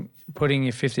 Putting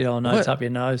your $50 notes up your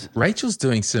nose. Rachel's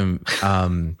doing some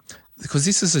because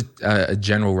this is a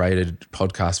general rated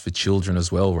podcast for children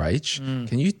as well, Rach.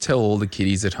 Can you tell all the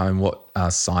kiddies at home what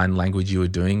sign language you were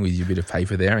doing with your bit of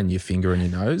paper there and your finger and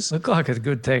your nose? Look like a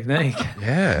good technique.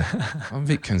 Yeah, I'm a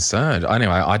bit concerned.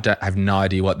 Anyway, I have no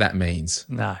idea what that means.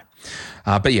 No.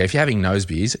 But yeah, if you're having nose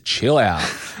beers, chill out.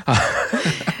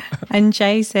 And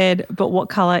Jay said, but what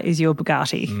colour is your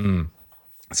Bugatti?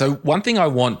 So one thing I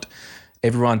want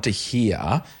everyone to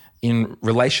hear in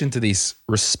relation to this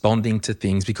responding to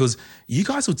things, because you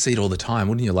guys would see it all the time,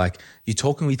 wouldn't you? Like you're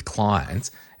talking with clients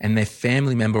and their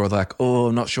family member are like, oh,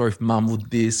 I'm not sure if mum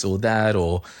would this or that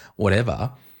or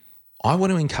whatever. I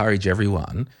want to encourage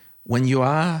everyone, when you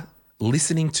are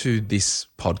listening to this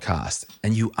podcast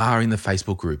and you are in the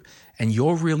Facebook group and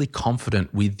you're really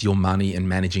confident with your money and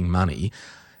managing money,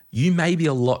 you may be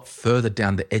a lot further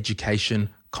down the education,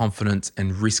 confidence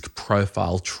and risk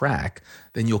profile track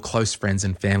than your close friends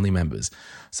and family members.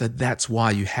 So that's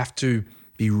why you have to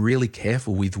be really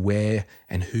careful with where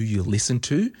and who you listen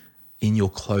to in your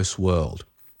close world.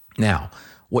 Now,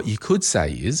 what you could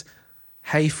say is,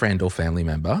 hey, friend or family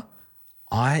member,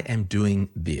 I am doing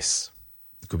this.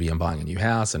 It could be I'm buying a new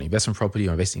house, an investment property,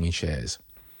 or investing in shares.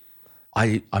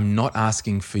 I'm not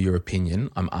asking for your opinion.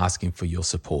 I'm asking for your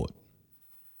support.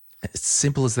 It's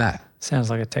simple as that.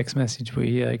 Sounds like a text message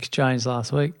we exchanged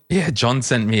last week. Yeah, John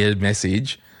sent me a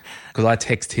message because I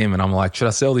text him and I'm like, should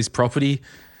I sell this property?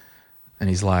 And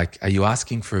he's like, are you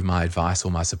asking for my advice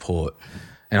or my support?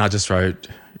 And I just wrote,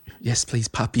 yes, please,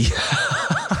 puppy.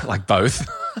 Like both.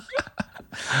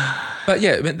 But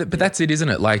yeah, but that's it, isn't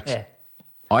it? Like, yeah.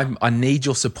 I need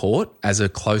your support as a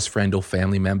close friend or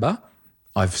family member.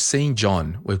 I've seen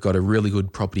John. We've got a really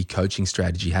good property coaching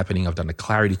strategy happening. I've done a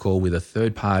clarity call with a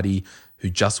third party who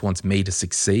just wants me to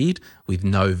succeed with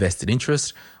no vested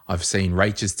interest. I've seen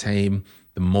Rachel's team.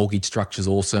 The mortgage structure's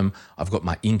awesome. I've got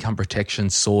my income protection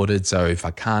sorted. So if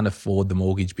I can't afford the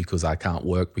mortgage because I can't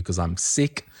work because I'm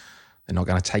sick, they're not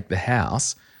going to take the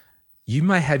house. You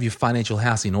may have your financial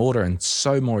house in order and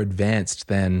so more advanced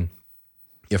than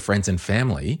your friends and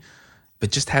family,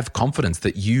 but just have confidence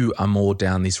that you are more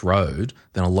down this road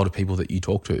than a lot of people that you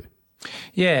talk to.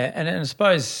 Yeah, and I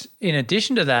suppose in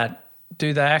addition to that,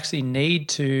 do they actually need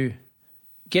to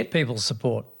get people's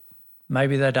support?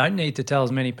 Maybe they don't need to tell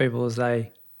as many people as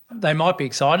they might be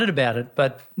excited about it,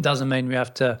 but doesn't mean we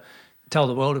have to tell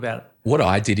the world about it. What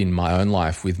I did in my own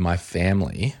life with my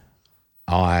family,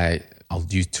 I'll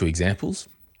use two examples.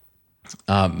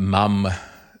 Mum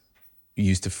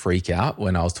used to freak out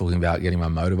when I was talking about getting my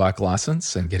motorbike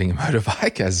license and getting a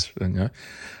motorbike, as you know,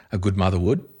 a good mother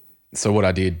would. So what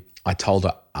I did, I told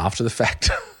her after the fact,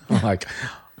 like,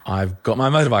 I've got my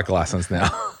motorbike license now.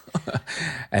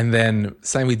 And then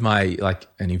same with my, like,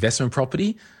 an investment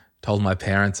property, told my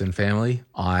parents and family,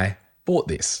 I bought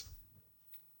this.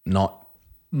 Not,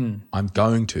 I'm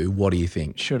going to, what do you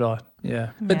think? Should I?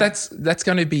 Yeah. But that's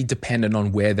going to be dependent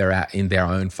on where they're at in their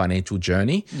own financial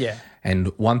journey. Yeah. And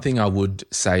one thing I would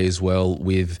say as well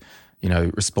with, you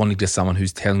know, responding to someone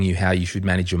who's telling you how you should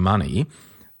manage your money,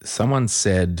 someone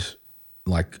said,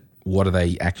 like, what are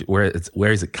they actually,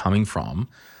 where is it coming from?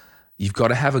 You've got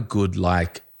to have a good,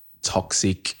 like,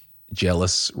 toxic,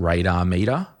 jealous radar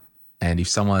meter. And if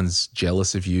someone's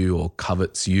jealous of you or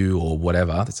covets you or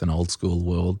whatever, that's an old school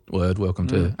word, welcome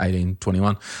to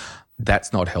 1821,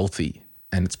 that's not healthy.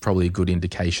 And it's probably a good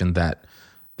indication that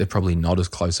they're probably not as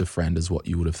close a friend as what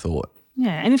you would have thought.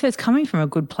 Yeah, and if it's coming from a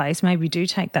good place, maybe do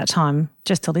take that time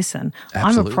just to listen.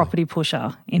 Absolutely. I'm a property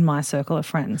pusher in my circle of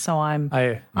friends, so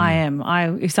I am.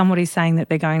 If somebody's saying that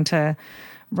they're going to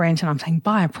rent and I'm saying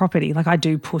buy a property, like I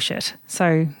do push it.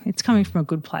 So it's coming from a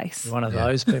good place. You're one of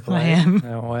those people. I am.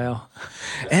 Oh, wow.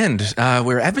 And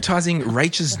we're advertising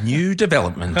Rachel's new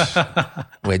development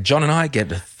where John and I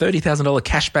get a $30,000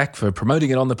 cash back for promoting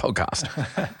it on the podcast,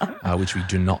 which we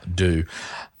do not do.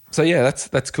 So, yeah,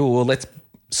 that's cool. Well, let's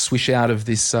swish out of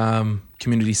this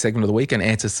community segment of the week and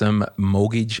answer some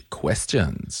mortgage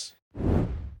questions.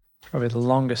 Probably the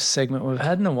longest segment we've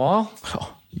had in a while.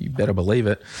 Oh, you better believe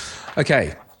it.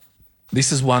 Okay,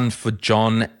 this is one for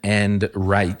John and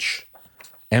Rach.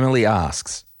 Emily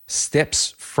asks,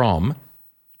 steps from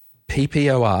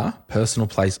PPOR, personal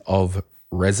place of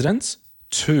residence,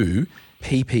 to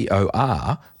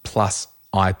PPOR plus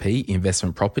IP,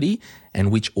 investment property,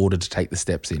 and which order to take the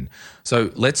steps in.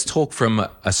 So let's talk from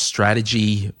a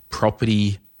strategy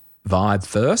property vibe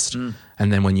first, and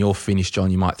then when you're finished,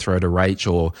 John, you might throw to Rach,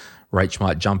 or Rach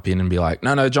might jump in and be like,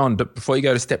 no, John, before you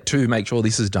go to step 2, make sure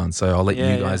this is done. So I'll let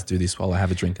you guys do this while I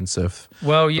have a drink and surf.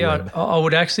 Well, yeah, I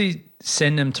would actually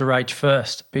send them to Rach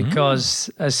first because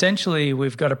essentially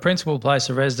we've got a principal place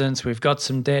of residence, we've got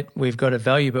some debt, we've got a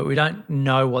value, but we don't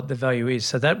know what the value is.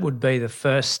 So that would be the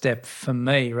first step for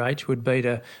me, Rach, would be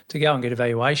to go and get a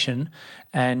valuation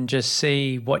and just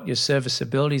see what your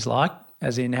serviceability is like,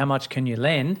 as in how much can you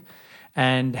lend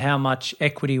and how much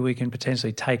equity we can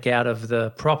potentially take out of the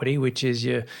property, which is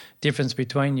your difference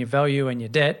between your value and your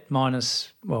debt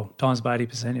minus, times by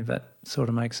 80%, if that sort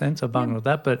of makes sense. I bungled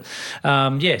that. But,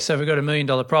 so if we've got $1 million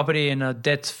property and a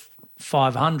debt's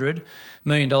 $500, $1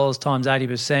 million times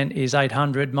 80% is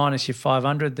 $800 minus your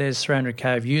 $500, there's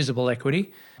 $300K of usable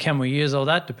equity. Can we use all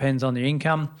that? Depends on the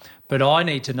income. But I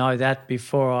need to know that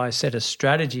before I set a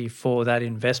strategy for that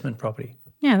investment property.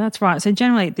 Yeah, that's right. So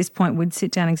generally at this point, we'd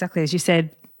sit down exactly as you said,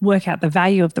 work out the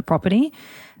value of the property,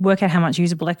 work out how much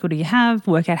usable equity you have,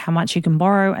 work out how much you can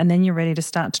borrow, and then you're ready to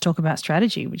start to talk about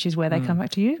strategy, which is where they come back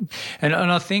to you. And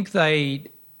I think they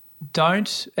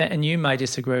don't, and you may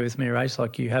disagree with me, Rach,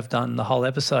 like you have done the whole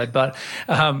episode, but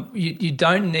you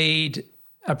don't need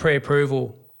a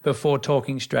pre-approval before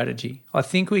talking strategy. I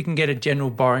think we can get a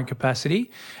general borrowing capacity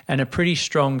and a pretty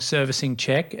strong servicing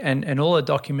check, and all the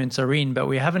documents are in, but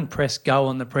we haven't pressed go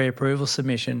on the pre-approval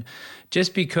submission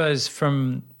just because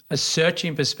from a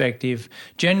searching perspective,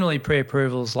 generally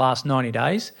pre-approvals last 90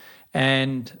 days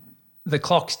and the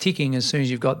clock's ticking as soon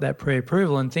as you've got that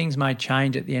pre-approval, and things may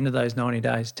change at the end of those 90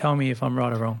 days. Tell me if I'm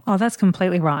right or wrong. Oh, that's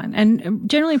completely right. And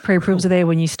generally pre-approvals are there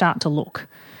when you start to look.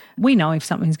 We know if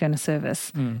something's going to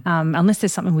service, unless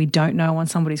there's something we don't know on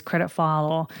somebody's credit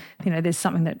file, or there's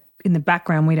something that in the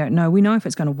background we don't know. We know if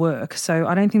it's going to work. So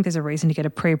I don't think there's a reason to get a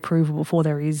pre-approval before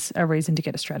there is a reason to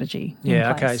get a strategy.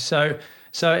 Yeah. Okay. So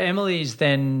Emily's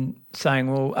then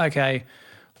saying, well, okay,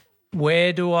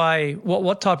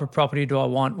 what type of property do I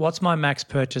want? What's my max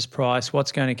purchase price?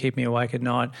 What's going to keep me awake at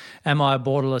night? Am I a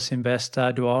borderless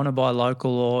investor? Do I want to buy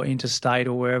local or interstate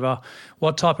or wherever?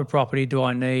 What type of property do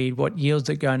I need? What yield's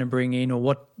it going to bring in, or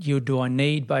what yield do I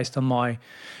need based on my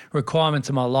requirements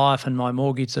of my life and my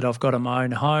mortgage that I've got on my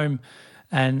own home?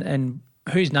 And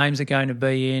whose name's it going to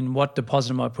be in? What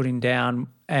deposit am I putting down?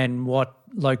 And what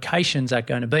location's that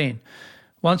going to be in?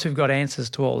 Once we've got answers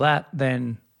to all that,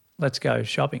 then let's go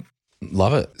shopping.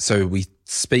 Love it. So we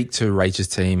speak to Rachel's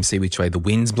team, see which way the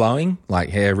wind's blowing. Like,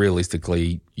 hey,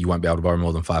 realistically, you won't be able to borrow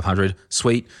more than $500.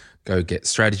 Sweet. Go get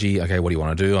strategy. Okay, what do you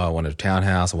want to do? I want a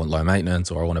townhouse. I want low maintenance,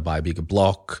 or I want to buy a bigger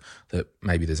block that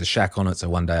maybe there's a shack on it, so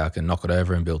one day I can knock it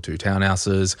over and build 2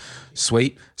 townhouses.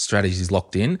 Sweet. Strategy is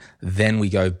locked in. Then we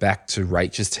go back to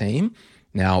Rachel's team.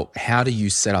 Now, how do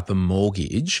you set up a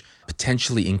mortgage,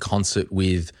 potentially in concert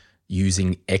with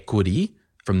using equity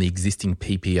from the existing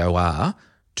PPOR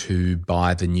to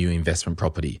buy the new investment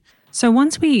property? So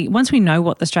once we know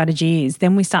what the strategy is,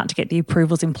 then we start to get the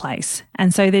approvals in place.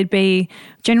 And so there'd be,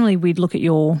 generally we'd look at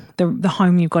the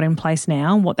home you've got in place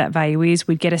now, what that value is.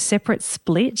 We'd get a separate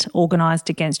split organised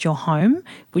against your home,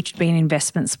 which would be an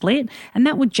investment split. And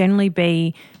that would generally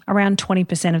be around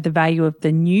 20% of the value of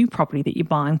the new property that you're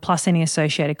buying, plus any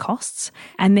associated costs.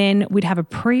 And then we'd have a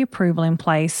pre-approval in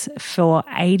place for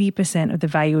 80% of the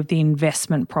value of the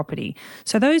investment property.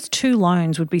 So those 2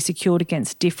 loans would be secured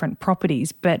against different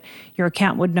properties, but your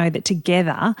account would know that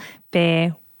together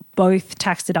they're both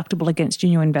tax deductible against your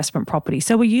new investment property.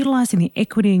 So we're utilising the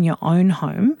equity in your own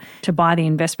home to buy the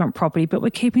investment property, but we're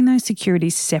keeping those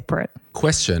securities separate.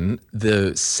 Question,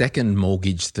 the second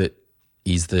mortgage that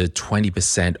is the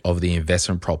 20% of the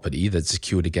investment property that's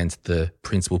secured against the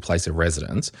principal place of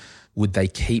residence, would they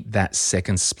keep that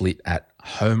second split at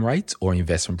home rates or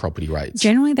investment property rates?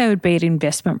 Generally, they would be at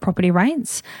investment property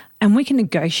rates, and we can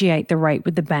negotiate the rate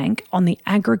with the bank on the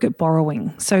aggregate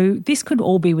borrowing. So this could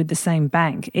all be with the same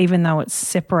bank, even though it's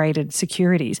separated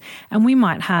securities. And you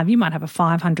might have a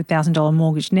 $500,000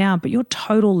 mortgage now, but your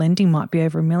total lending might be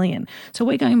over $1 million. So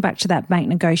we're going back to that bank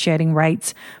negotiating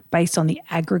rates based on the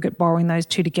aggregate borrowing those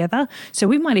two together. So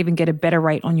we might even get a better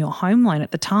rate on your home loan at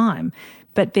the time,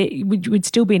 but there would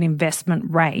still be an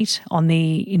investment rate on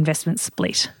the investment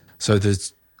split. So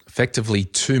there's effectively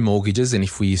two mortgages, and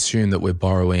if we assume that we're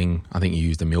borrowing, I think you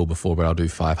used $1 million before, but I'll do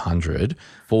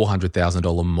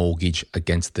 $400,000 mortgage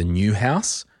against the new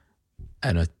house,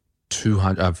 and a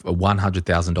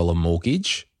 $100,000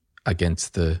 mortgage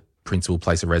against the principal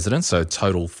place of residence. So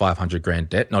total $500,000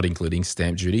 debt, not including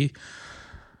stamp duty.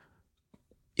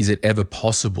 Is it ever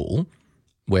possible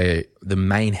where the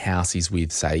main house is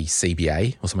with, say,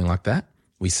 CBA or something like that?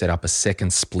 We set up a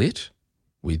second split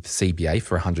with CBA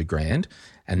for $100,000,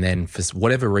 and then for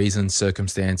whatever reason,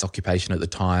 circumstance, occupation at the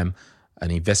time,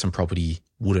 an investment property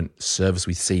wouldn't service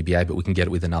with CBA, but we can get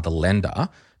it with another lender.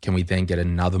 Can we then get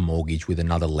another mortgage with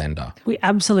another lender? We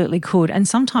absolutely could, and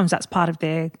sometimes that's part of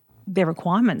their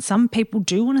requirements. Some people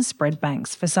do want to spread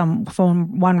banks for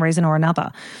one reason or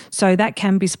another. So that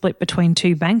can be split between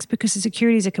two banks because the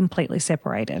securities are completely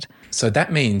separated. So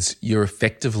that means you're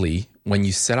effectively, when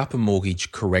you set up a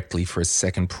mortgage correctly for a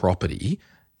second property,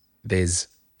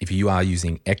 if you are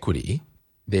using equity,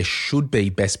 there should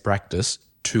be best practice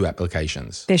 2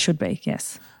 applications. There should be,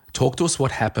 yes. Talk to us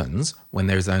what happens when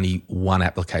there's only one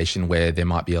application, where there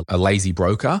might be a lazy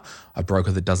broker, a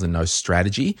broker that doesn't know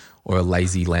strategy, or a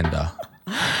lazy lender.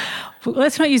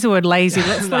 Let's not use the word lazy.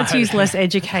 Let's use less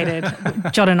educated.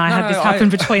 John and I had this happen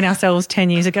between ourselves 10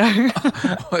 years ago.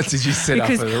 Did you set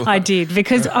because up? I did,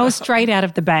 because I was straight out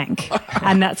of the bank,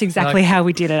 and that's exactly how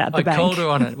we did it at the bank. I called her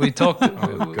on it. We talked.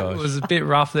 It was a bit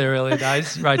rough there earlier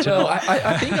days, Rachel. Well,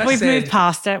 I think we've moved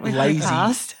past it. Lazy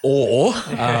or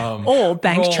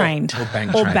bank trained. Or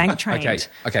bank trained.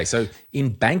 Okay. So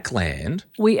in Bankland,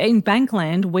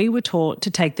 we were taught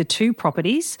to take the 2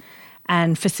 properties,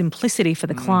 and for simplicity for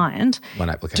the client,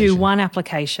 do one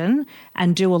application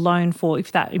and do a loan for,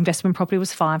 if that investment property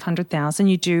was $500,000,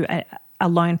 you do a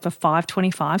loan for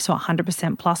 $525,000, so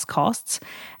 100% plus costs,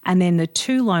 and then the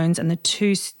 2 loans and the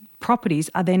 2 properties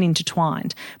are then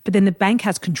intertwined. But then the bank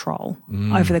has control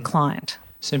over the client.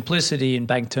 Simplicity in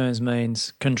bank terms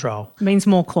means control. Means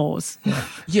more clause.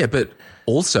 Yeah, but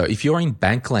also if you're in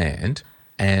Bankland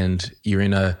and you're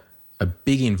in a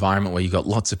big environment where you've got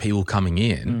lots of people coming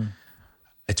in,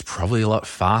 it's probably a lot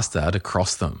faster to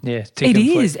cross them. Yeah, it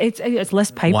is. It's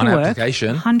less paperwork. One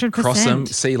application, 100%. Cross them,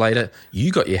 see you later.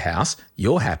 You got your house,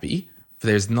 you're happy.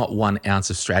 There's not 1 ounce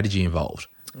of strategy involved.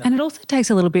 And it also takes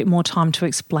a little bit more time to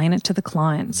explain it to the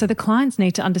client. So the clients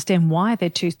need to understand why they're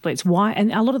 2 splits. Why, and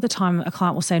a lot of the time a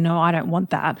client will say, no, I don't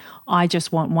want that. I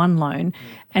just want one loan.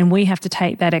 And we have to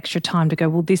take that extra time to go,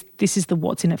 well, this is the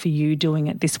what's in it for you doing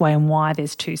it this way and why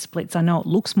there's 2 splits. I know it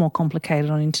looks more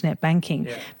complicated on internet banking,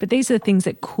 but these are the things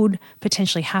that could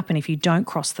potentially happen if you don't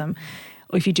cross them.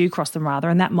 Or if you do cross them rather,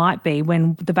 and that might be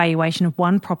when the valuation of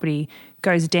one property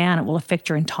goes down, it will affect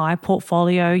your entire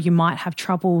portfolio. You might have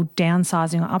trouble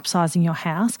downsizing or upsizing your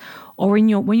house, or when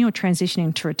you're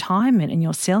transitioning to retirement and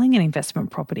you're selling an investment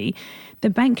property, the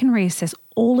bank can reassess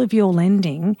all of your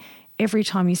lending every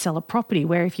time you sell a property,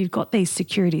 where if you've got these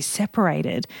securities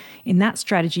separated, in that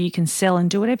strategy you can sell and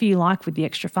do whatever you like with the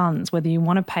extra funds, whether you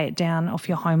want to pay it down off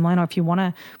your home loan or if you want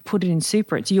to put it in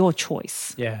super, it's your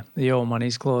choice. Yeah, the all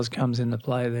monies clause comes into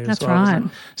play there That's as well. right.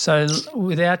 So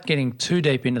without getting too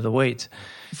deep into the weeds,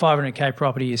 $500,000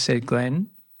 property, you said, Glenn,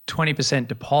 20%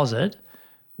 deposit,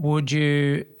 would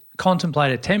you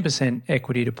contemplate a 10%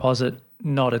 equity deposit,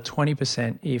 not a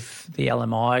 20%, if the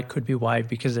LMI could be waived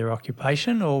because of their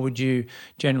occupation, or would you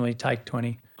generally take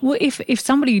 20%? Well, if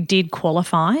somebody did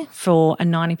qualify for a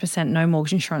 90% no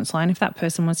mortgage insurance loan, if that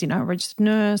person was, a registered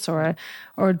nurse or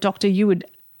a doctor, you would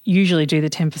usually do the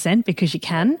 10% because you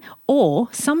can, or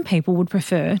some people would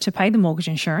prefer to pay the mortgage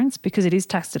insurance because it is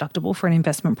tax deductible for an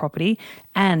investment property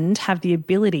and have the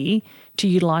ability to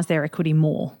utilise their equity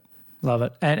more. Love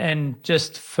it. And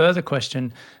just further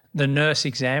question, the nurse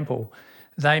example,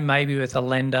 they may be with a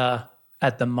lender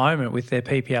at the moment with their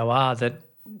PPOR that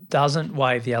doesn't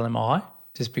waive the LMI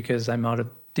just because they might have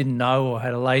didn't know or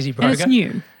had a lazy broker. And it's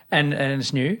new. And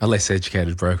it's new. A less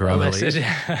educated broker, I believe.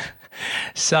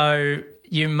 So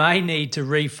you may need to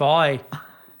refi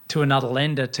to another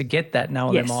lender to get that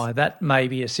no LMI. That may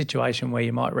be a situation where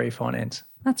you might refinance.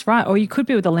 That's right. Or you could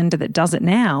be with a lender that does it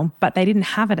now, but they didn't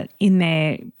have it in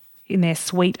their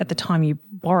suite at the time you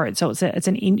borrowed. So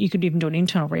you could even do an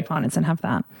internal refinance and have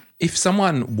that. If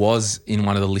someone was in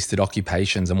one of the listed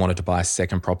occupations and wanted to buy a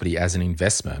second property as an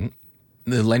investment,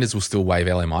 the lenders will still waive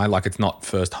LMI, like it's not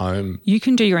first home. You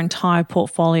can do your entire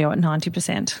portfolio at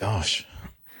 90%. Gosh.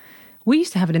 We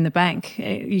used to have it in the bank.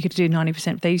 You could do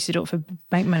 90%. They used to do it for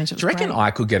bank managers. Do you reckon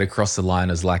I could get across the line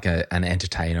as like an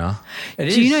entertainer?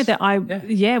 Do you know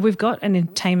that we've got an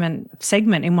entertainment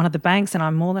segment in one of the banks, and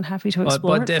I'm more than happy to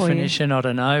explore by it for you. By definition, I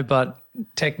don't know, but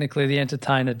technically the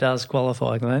entertainer does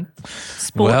qualify, Glenn.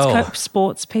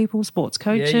 Sports people, sports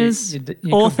coaches, you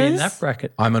authors. Could be in that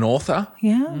bracket. I'm an author.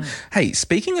 Yeah. Hey,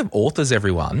 speaking of authors,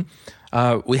 everyone,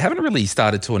 we haven't really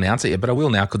started to announce it yet, but I will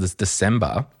now because it's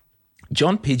December.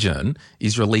 John Pidgeon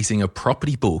is releasing a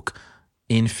property book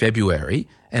in February,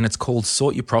 and it's called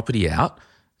Sort Your Property Out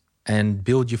and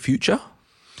Build Your Future.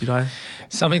 Did I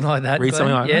something like that? read Glenn?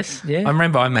 something like yes, that? Yeah. I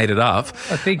remember I made it up.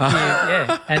 I think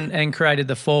and created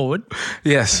the foreword.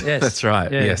 Yes, that's right.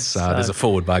 Yeah, yes, there's a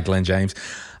foreword by Glenn James.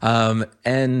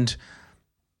 And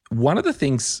one of the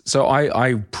things, so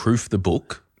I proofed the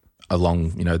book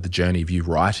along, the journey of you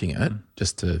writing it,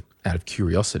 just out of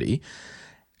curiosity.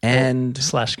 And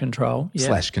slash control.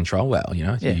 Well,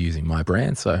 you're using my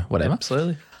brand, so whatever.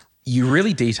 Absolutely. You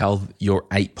really detailed your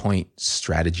 8-point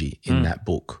strategy in that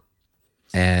book.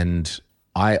 And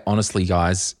I honestly,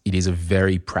 guys, it is a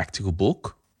very practical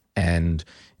book. And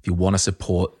if you want to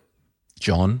support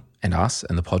John and us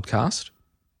and the podcast,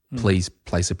 please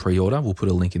place a pre-order. We'll put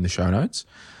a link in the show notes.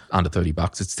 Under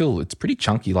 $30. It's pretty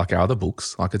chunky like our other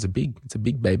books. Like it's a big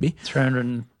baby.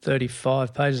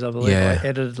 335 pages, I believe. Yeah. I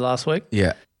edited last week.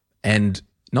 Yeah. And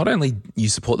not only you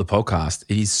support the podcast,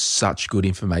 it is such good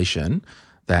information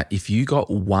that if you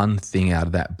got one thing out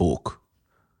of that book,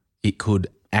 it could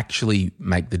actually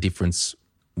make the difference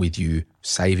with you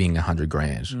saving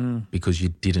 $100,000 because you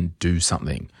didn't do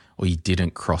something or you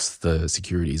didn't cross the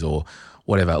securities or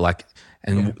whatever.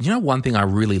 One thing I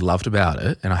really loved about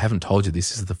it, and I haven't told you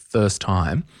this is the first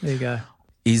time. There you go.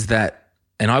 Is that,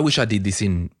 and I wish I did this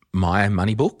in my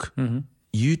money book. Mm-hmm.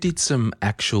 You did some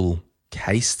actual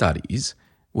case studies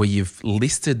where you've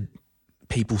listed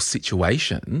people's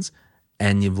situations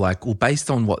and you've like, well, based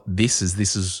on what this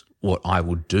is what I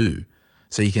would do.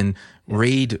 So you can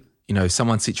read,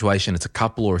 someone's situation, it's a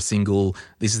couple or a single,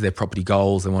 this is their property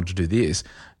goals, they want to do this.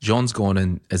 John's gone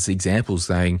and as examples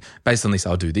saying, based on this,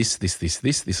 I'll do this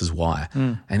is why.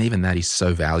 And even that is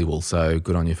so valuable. So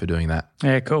good on you for doing that.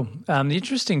 Yeah, cool. The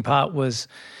interesting part was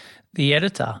the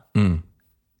editor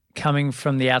coming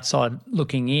from the outside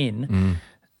looking in,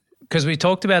 because we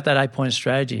talked about that 8-point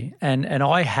strategy and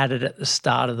I had it at the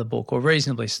start of the book or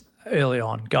reasonably early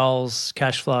on, goals,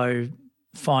 cash flow,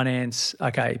 finance,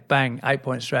 okay, bang,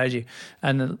 8-point strategy.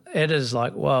 And the editor's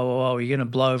like, whoa, you're going to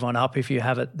blow everyone up if you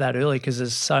have it that early because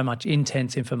there's so much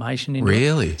intense information in it.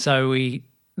 Really? So we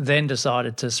then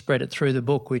decided to spread it through the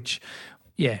book, which,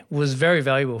 was very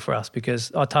valuable for us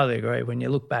because I totally agree. When you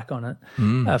look back on it,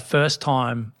 a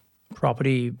first-time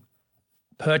property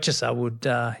purchaser would,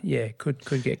 could get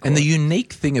caught. And the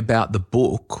unique thing about the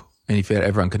book, and if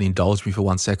everyone can indulge me for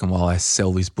 1 second while I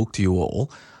sell this book to you all,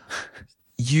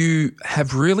 you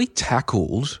have really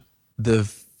tackled the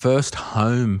first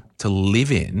home to live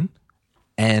in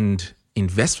and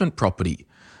investment property,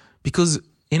 because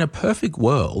in a perfect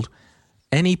world,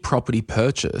 any property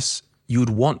purchase, you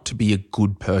would want to be a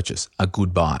good purchase, a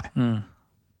good buy.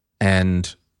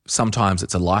 And sometimes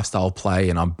it's a lifestyle play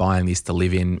and I'm buying this to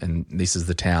live in and this is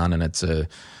the town and it's a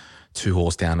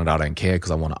 2-horse town and I don't care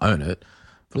because I want to own it.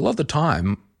 But a lot of the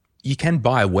time, you can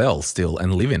buy well still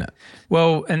and live in it.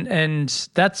 Well, and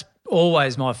that's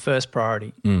always my first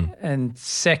priority. And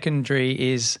secondary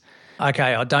is,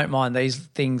 okay, I don't mind these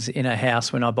things in a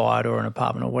house when I buy it or an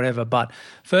apartment or whatever, but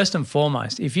first and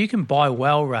foremost, if you can buy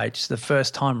well, Rach, the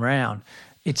first time round,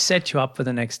 it sets you up for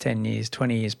the next 10 years,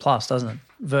 20 years plus, doesn't it?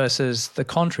 Versus the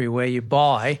contrary, where you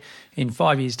buy in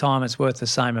 5 years' time, it's worth the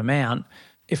same amount.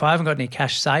 If I haven't got any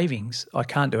cash savings, I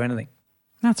can't do anything.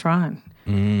 That's right.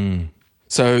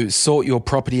 So sort your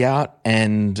property out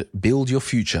and build your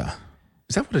future.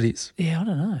 Is that what it is? Yeah, I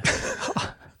don't know.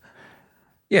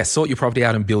 Yeah, sort your property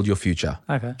out and build your future.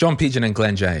 Okay. John Pidgeon and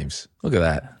Glenn James. Look at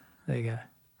that. There you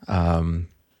go.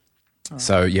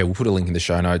 So, we'll put a link in the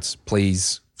show notes.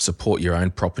 Please support your own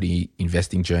property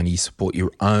investing journey, support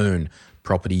your own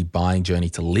property buying journey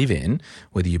to live in,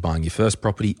 whether you're buying your first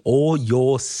property or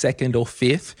your second or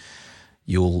fifth.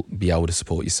 You'll be able to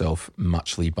support yourself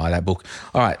muchly by that book.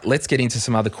 All right, let's get into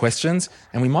some other questions,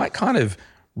 and we might kind of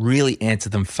really answer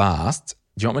them fast.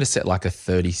 Do you want me to set like a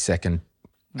 30-second,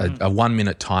 a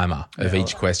 1-minute timer of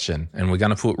each question? And we're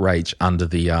going to put Rach under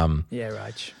the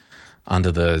Rach.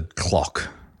 under the clock.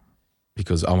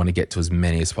 because I want to get to as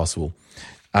many as possible.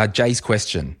 Jay's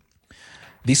question.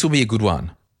 This will be a good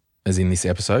one, as in this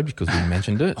episode, because we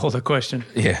mentioned it. Or the question.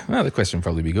 Yeah, well, the question will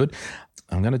probably be good.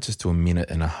 I'm going to just do a minute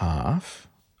and a half.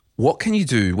 What can you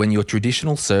do when your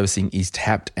traditional servicing is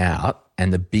tapped out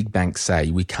and the big banks say,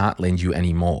 we can't lend you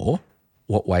anymore?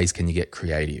 What ways can you get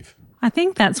creative? I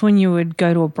think that's when you would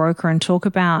go to a broker and talk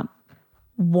about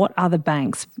what other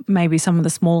banks, maybe some of the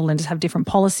smaller lenders have different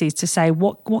policies to say,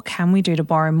 what can we do to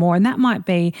borrow more? And that might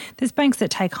be, there's banks that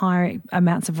take higher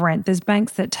amounts of rent. There's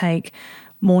banks that take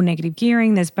more negative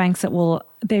gearing. There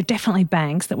are definitely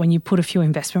banks that when you put a few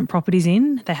investment properties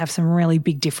in, they have some really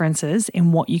big differences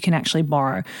in what you can actually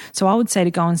borrow. So I would say to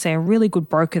go and see a really good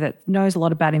broker that knows a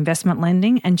lot about investment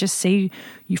lending and just see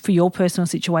for your personal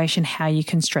situation how you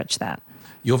can stretch that.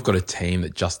 You've got a team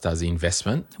that just does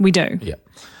investment? We do. Yeah.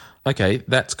 Okay,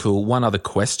 that's cool. One other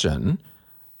question.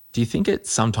 Do you think it's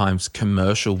sometimes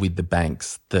commercial with the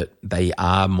banks that they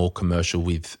are more commercial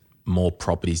with more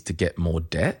properties to get more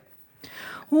debt?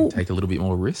 Well, take a little bit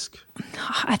more risk?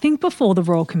 I think before the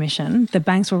Royal Commission, the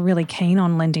banks were really keen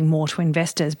on lending more to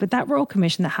investors, but that Royal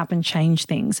Commission that happened changed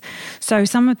things. So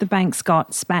some of the banks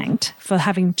got spanked for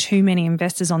having too many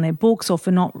investors on their books or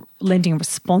for not lending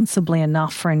responsibly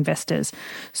enough for investors.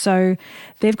 So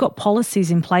they've got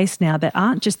policies in place now that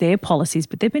aren't just their policies,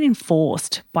 but they've been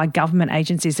enforced by government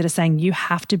agencies that are saying you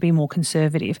have to be more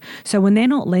conservative. So when they're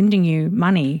not lending you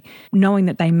money, knowing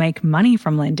that they make money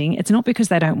from lending, it's not because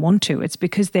they don't want to, it's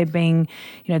because they're being,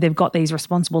 they've got these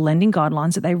responsible lending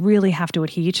guidelines that they really have to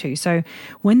adhere to. So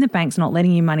when the bank's not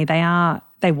lending you money,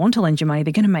 they want to lend you money,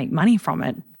 they're going to make money from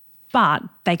it, but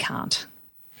they can't.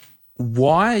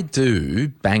 Why do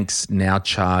banks now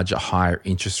charge a higher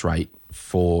interest rate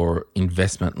for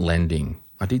investment lending?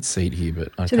 I did see it here,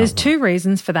 but So there's two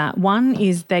reasons for that. One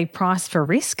is they price for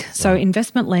risk. So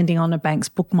investment lending on a bank's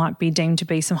book might be deemed to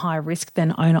be some higher risk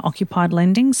than owner-occupied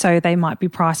lending. So they might be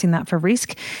pricing that for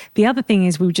risk. The other thing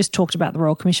is we just talked about the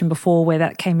Royal Commission before where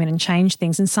that came in and changed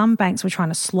things. And some banks were trying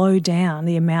to slow down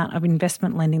the amount of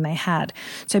investment lending they had.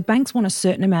 So banks want a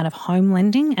certain amount of home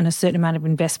lending and a certain amount of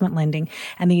investment lending.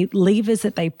 And the levers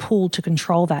that they pull to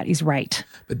control that is rate.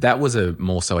 But that was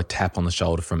more so a tap on the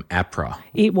shoulder from APRA.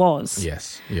 It was. Yes.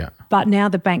 Yeah. But now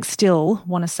the banks still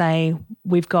want to say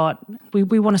we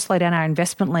want to slow down our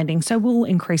investment lending, so we'll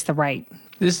increase the rate.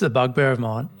 This is a bugbear of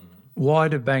mine. Why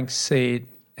do banks see it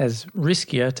as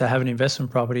riskier to have an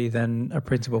investment property than a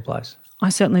principal place? I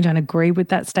certainly don't agree with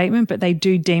that statement, but they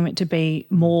do deem it to be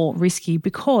more risky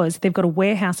because they've got a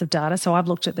warehouse of data. So I've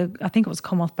looked at I think it was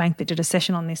Commonwealth Bank that did a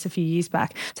session on this a few years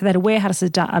back. So they had a warehouse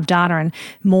of data and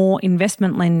more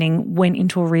investment lending went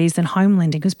into arrears than home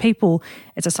lending because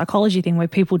it's a psychology thing where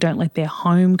people don't let their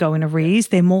home go in arrears.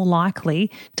 They're more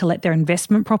likely to let their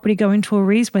investment property go into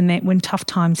arrears when tough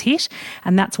times hit.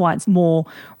 And that's why it's more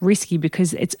risky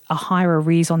because it's a higher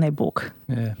arrears on their book.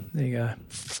 Yeah, there you go.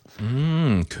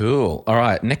 Cool. All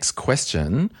right, next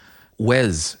question.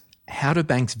 Wes, how do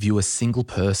banks view a single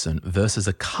person versus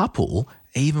a couple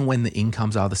even when the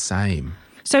incomes are the same?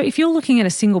 So if you're looking at a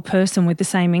single person with the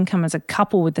same income as a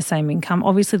couple with the same income,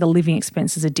 obviously the living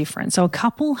expenses are different. So a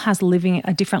couple has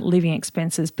different living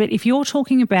expenses. But if you're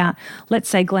talking about, let's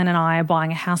say Glenn and I are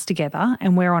buying a house together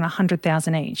and we're on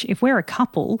 $100,000 each. If we're a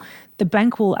couple, the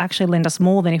bank will actually lend us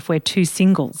more than if we're two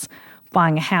singles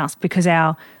buying a house because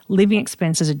our living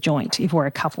expenses are joint if we're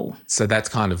a couple. So that's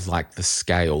kind of like the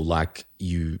scale, like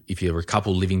if you're a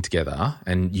couple living together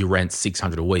and you rent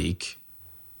 $600 a week,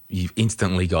 you've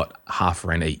instantly got half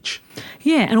rent each.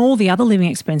 Yeah, and all the other living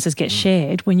expenses get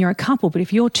shared when you're a couple. But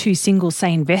if you're two singles,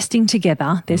 say, investing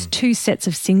together, there's two sets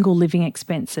of single living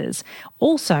expenses.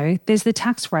 Also, there's the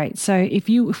tax rate. So if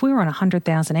we were on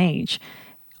 $100,000 each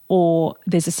or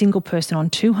there's a single person on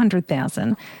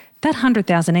 $200,000, that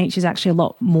 $100,000 each is actually a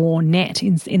lot more net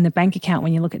in the bank account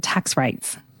when you look at tax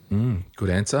rates. Good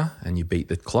answer. And you beat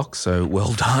the clock, so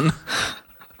well done.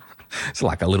 It's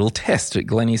like a little test at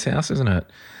Glennie's house, isn't it?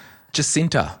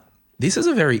 Jacinta, this is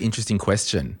a very interesting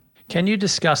question. Can you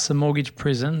discuss the mortgage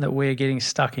prison that we're getting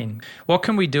stuck in? What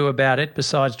can we do about it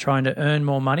besides trying to earn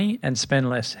more money and spend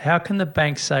less? How can the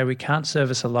banks say we can't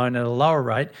service a loan at a lower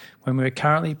rate when we're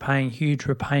currently paying huge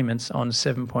repayments on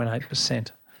 7.8%?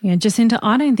 Yeah, Jacinta,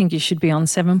 I don't think you should be on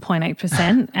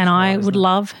 7.8%, and I would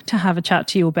love to have a chat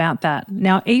to you about that.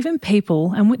 Now, even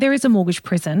people, and there is a mortgage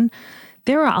prison,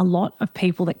 there are a lot of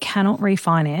people that cannot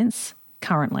refinance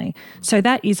currently. So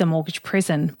that is a mortgage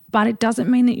prison, but it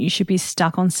doesn't mean that you should be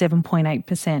stuck on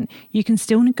 7.8%. You can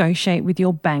still negotiate with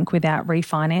your bank without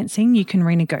refinancing. You can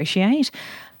renegotiate.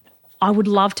 I would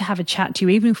love to have a chat to you,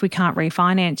 even if we can't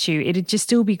refinance you. It'd just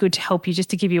still be good to help you,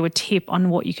 just to give you a tip on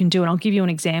what you can do. And I'll give you an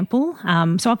example.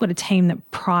 So I've got a team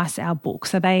that price our book.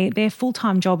 So their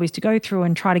full-time job is to go through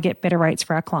and try to get better rates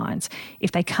for our clients.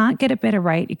 If they can't get a better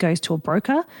rate, it goes to a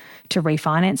broker to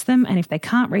refinance them. And if they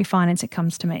can't refinance, it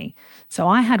comes to me. So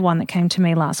I had one that came to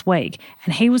me last week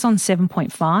and he was on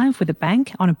 7.5 with a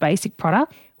bank on a basic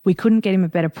product. We couldn't get him a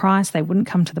better price. They wouldn't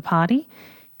come to the party.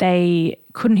 He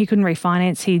couldn't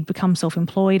refinance. He'd become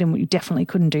self-employed and we definitely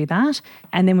couldn't do that.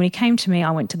 And then when he came to me, I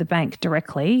went to the bank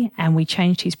directly and we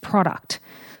changed his product.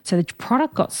 So the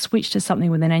product got switched to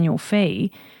something with an annual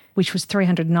fee, which was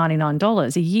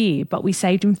 $399 a year, but we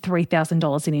saved him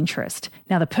 $3,000 in interest.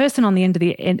 Now, the person on the end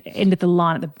of the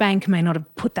line at the bank may not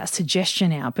have put that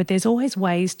suggestion out, but there's always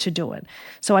ways to do it.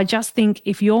 So I just think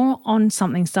if you're on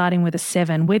something starting with a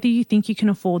 7, whether you think you can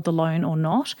afford the loan or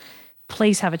not,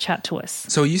 please have a chat to us.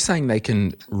 So are you saying they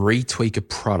can retweak a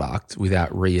product without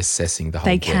reassessing the whole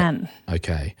They debt? can.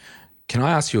 Okay. Can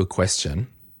I ask you a question?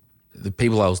 The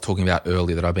people I was talking about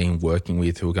earlier that I've been working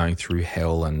with who are going through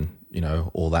hell and,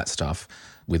 all that stuff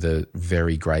with a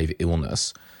very grave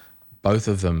illness, both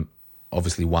of them,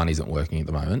 obviously one isn't working at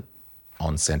the moment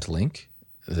on Centrelink.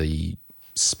 The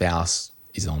spouse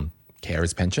is on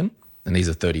carer's pension. And these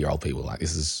are 30-year-old people. Like,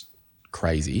 this is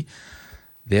crazy.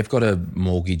 They've got a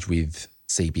mortgage with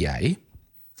CBA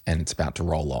and it's about to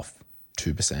roll off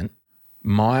 2%.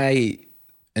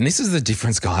 And this is the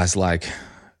difference, guys. Like,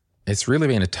 it's really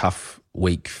been a tough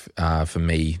week for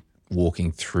me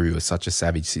walking through such a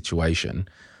savage situation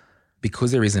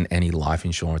because there isn't any life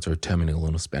insurance or a terminal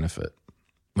illness benefit.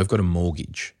 We've got a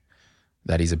mortgage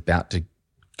that is about to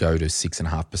go to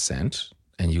 6.5%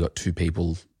 and you've got 2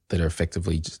 people that are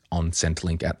effectively just on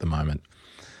Centrelink at the moment.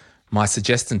 My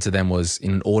suggestion to them was,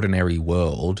 in an ordinary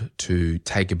world, to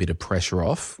take a bit of pressure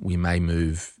off, we may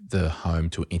move the home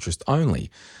to interest only.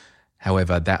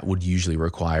 However, that would usually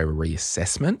require a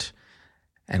reassessment.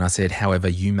 And I said, however,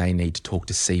 you may need to talk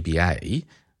to CBA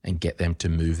and get them to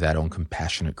move that on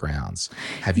compassionate grounds.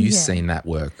 Have you seen that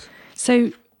work?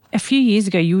 So a few years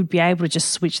ago, you would be able to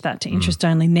just switch that to interest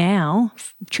only. Now,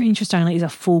 interest only is a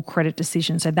full credit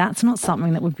decision. So that's not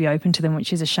something that would be open to them,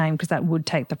 which is a shame because that would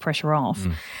take the pressure off.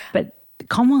 But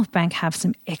Commonwealth Bank have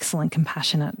some excellent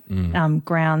compassionate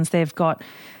grounds.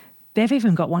 They've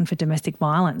even got one for domestic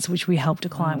violence, which we helped a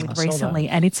client with recently,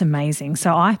 and it's amazing.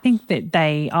 So I think that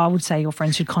I would say your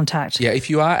friends should contact. Yeah, if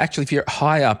you're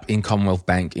high up in Commonwealth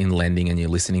Bank in lending and you're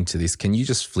listening to this, can you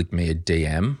just flick me a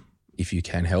DM if you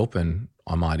can help, and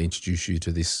I might introduce you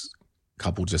to this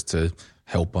couple just to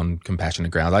help on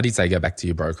compassionate grounds. I did say go back to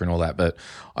your broker and all that, but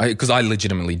because I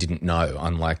legitimately didn't know.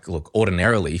 I'm like, look,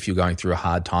 ordinarily, if you're going through a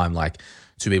hard time, like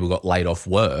 2 people got laid off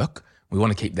work, we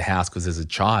want to keep the house because there's a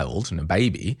child and a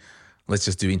baby. Let's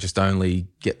just do interest only,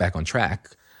 get back on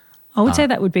track. I would say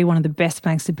that would be one of the best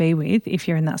banks to be with if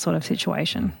you're in that sort of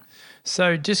situation.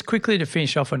 So just quickly to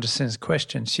finish off on Jacinta's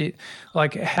question,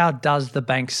 how does the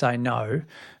bank say no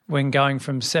when going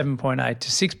from 7.8 to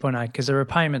 6.8? Because the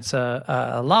repayments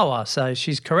are lower, so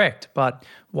she's correct. But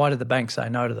why did the bank say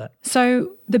no to that?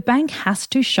 So the bank has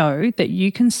to show that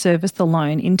you can service the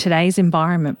loan in today's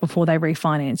environment before they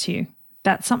refinance you.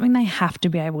 That's something they have to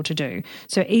be able to do.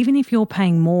 So even if you're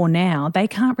paying more now, they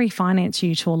can't refinance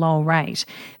you to a lower rate.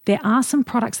 There are some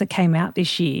products that came out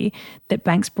this year that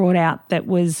banks brought out that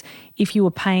was if you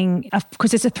were paying,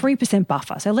 because it's a 3%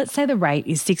 buffer. So let's say the rate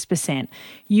is 6%.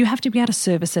 You have to be able to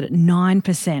service it at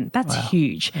 9%. That's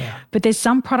huge. Yeah. But there's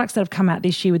some products that have come out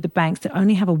this year with the banks that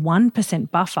only have a 1%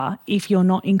 buffer if you're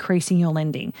not increasing your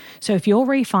lending. So if you're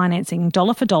refinancing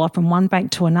dollar for dollar from one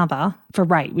bank to another for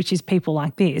rate, which is people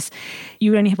like this,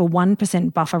 you only have a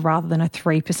 1% buffer rather than a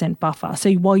 3% buffer.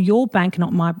 So while your bank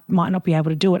might not be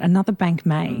able to do it, another bank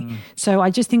may. So I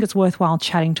just think it's worthwhile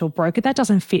chatting to a broker. That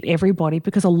doesn't fit everybody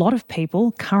because a lot of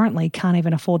people currently can't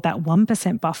even afford that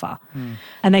 1% buffer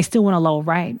and they still want a lower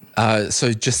rate.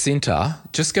 So Jacinta,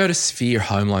 just go to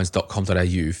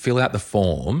spherehomeloans.com.au, fill out the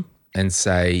form and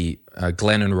say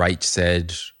Glenn and Rach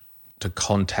said to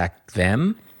contact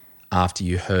them after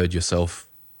you heard your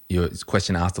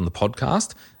question asked on the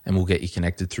podcast, and we'll get you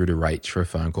connected through to Rach for a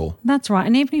phone call. That's right.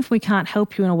 And even if we can't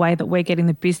help you in a way that we're getting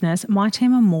the business, my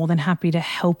team are more than happy to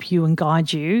help you and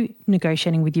guide you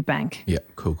negotiating with your bank. Yeah,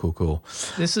 cool.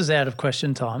 This is out of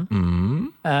question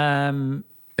time.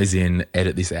 As in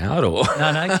edit this out or?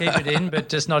 No, keep it in, but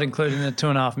just not including the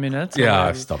 2.5 minutes.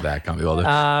 Yeah, stop that. Can't be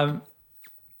bothered.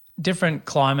 Different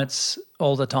climates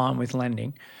all the time with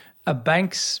lending. Are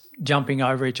banks jumping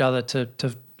over each other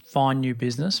to find new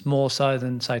business more so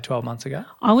than, say, 12 months ago?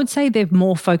 I would say they're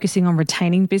more focusing on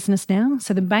retaining business now.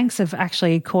 So the banks have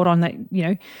actually caught on that,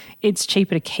 it's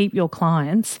cheaper to keep your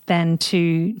clients than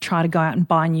to try to go out and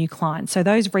buy new clients. So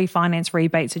those refinance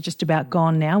rebates are just about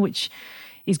gone now, which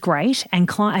is great. And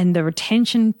the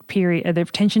retention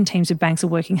teams of banks are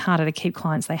working harder to keep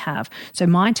clients they have. So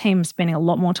my team is spending a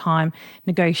lot more time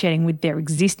negotiating with their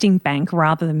existing bank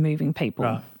rather than moving people.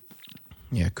 Right.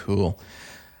 Yeah, cool.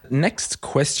 Next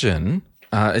question,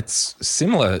 it's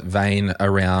similar vein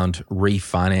around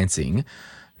refinancing.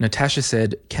 Natasha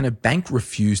said, can a bank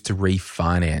refuse to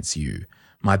refinance you?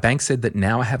 My bank said that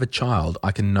now I have a child,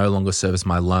 I can no longer service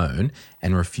my loan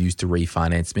and refused to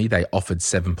refinance me. They offered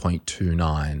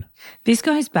 7.29. This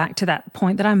goes back to that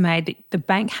point that I made, that the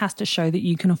bank has to show that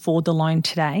you can afford the loan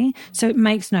today. So it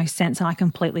makes no sense, and I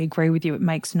completely agree with you, it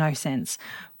makes no sense.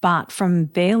 But from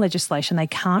their legislation, they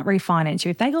can't refinance you.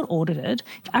 If they got audited,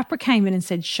 if APRA came in and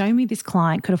said, show me this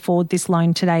client could afford this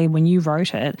loan today when you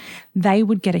wrote it, they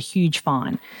would get a huge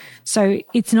fine. So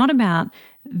it's not about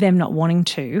them not wanting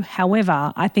to.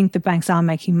 However, I think the banks are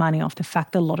making money off the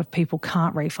fact that a lot of people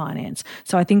can't refinance.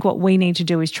 So I think what we need to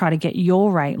do is try to get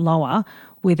your rate lower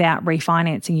without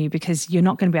refinancing you, because you're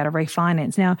not going to be able to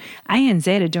refinance. Now,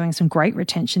 ANZ are doing some great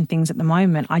retention things at the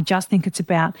moment. I just think it's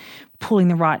about pulling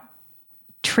the right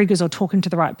triggers or talking to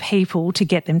the right people to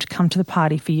get them to come to the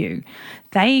party for you.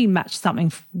 They matched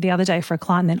something the other day for a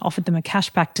client and then offered them a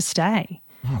cashback to stay.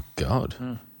 Oh,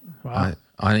 God. Wow.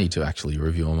 I need to actually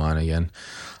review mine again.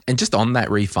 And just on that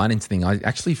refinance thing,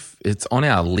 it's on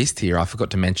our list here. I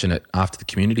forgot to mention it after the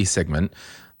community segment.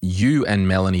 You and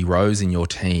Melanie Rose and your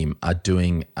team are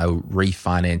doing a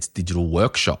refinance digital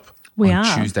workshop on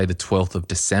Tuesday, the 12th of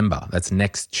December. That's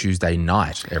next Tuesday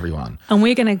night, everyone. And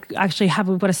we're going to actually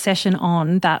we've got a session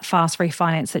on that fast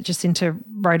refinance that Jacinta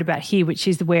wrote about here, which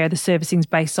is where the servicing is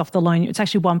based off the loan. It's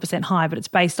actually 1% higher, but it's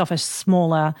based off a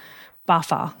smaller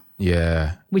buffer.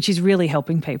 Yeah. Which is really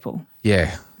helping people.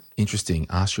 Yeah. Interesting.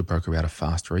 Ask your broker about a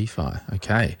fast refi.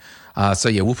 Okay.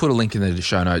 We'll put a link in the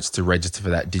show notes to register for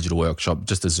that digital workshop,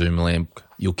 just a Zoom link.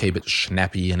 You'll keep it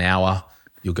snappy, an hour.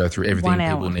 You'll go through everything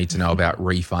people need to know about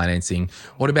refinancing.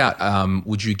 What about,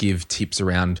 would you give tips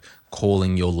around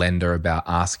calling your lender about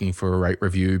asking for a rate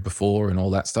review before and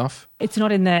all that stuff? It's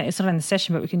not in the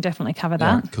session, but we can definitely cover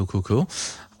that. Right, cool.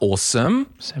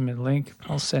 Awesome. Send me the link.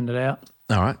 I'll send it out.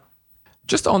 All right.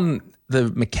 Just on the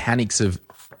mechanics of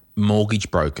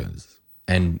mortgage brokers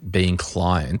and being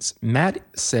clients, Matt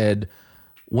said,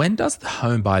 when does the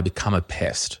home buyer become a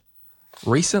pest?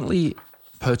 Recently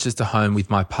purchased a home with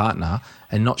my partner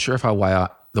and not sure if the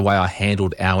way I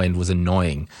handled our end was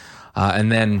annoying. And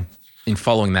then in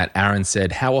following that, Aaron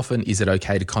said, how often is it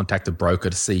okay to contact a broker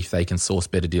to see if they can source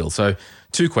better deals? So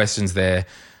 2 questions there.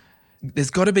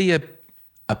 There's got to be a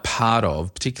part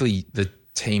of, particularly the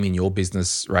team in your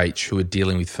business, Rach, who are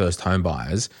dealing with first home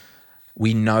buyers,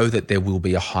 we know that there will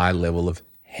be a high level of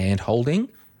hand-holding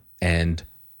and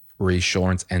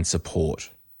reassurance and support.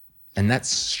 And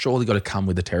that's surely got to come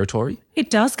with the territory. It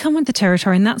does come with the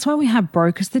territory, and that's why we have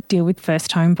brokers that deal with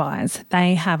first home buyers.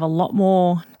 They have a lot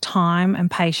more time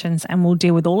and patience and will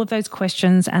deal with all of those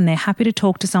questions, and they're happy to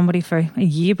talk to somebody for a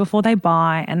year before they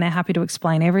buy, and they're happy to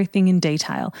explain everything in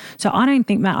detail. So I don't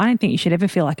think you should ever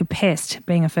feel like a pest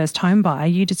being a first home buyer.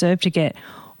 You deserve to get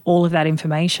all of that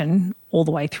information all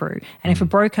the way through. And if a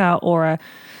broker or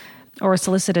a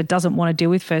solicitor doesn't want to deal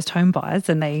with first home buyers,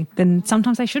 then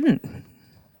sometimes they shouldn't.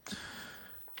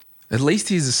 At least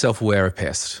he's a self-aware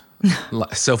pest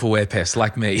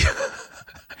like me.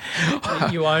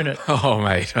 You own it. Oh,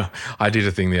 mate. I did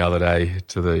a thing the other day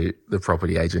to the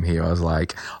property agent here. I was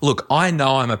like, look, I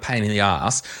know I'm a pain in the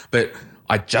ass, but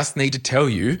I just need to tell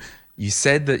you, you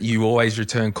said that you always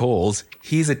return calls.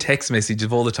 Here's a text message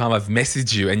of all the time I've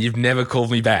messaged you and you've never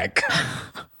called me back.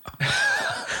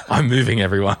 I'm moving,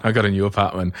 everyone. I got a new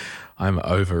apartment. I'm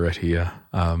over it here.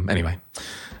 Anyway.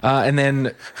 And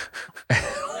then...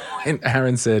 And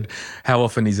Aaron said, how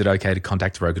often is it okay to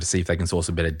contact a broker to see if they can source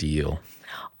a better deal?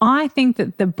 I think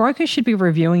that the broker should be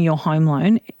reviewing your home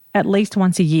loan at least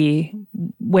once a year,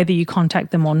 whether you contact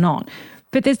them or not.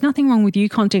 But there's nothing wrong with you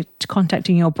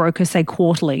contacting your broker, say,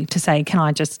 quarterly to say, can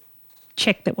I just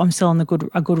check that I'm still on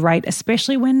a good rate,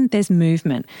 especially when there's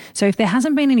movement. So if there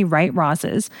hasn't been any rate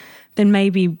rises, then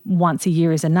maybe once a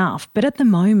year is enough. But at the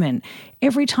moment,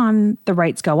 every time the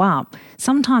rates go up,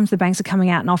 sometimes the banks are coming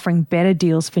out and offering better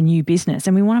deals for new business.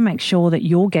 And we want to make sure that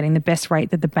you're getting the best rate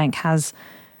that the bank has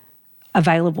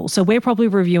available. So we're probably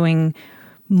reviewing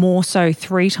more so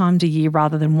 3 times a year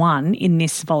rather than 1 in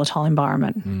this volatile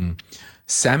environment.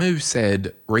 Samu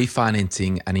said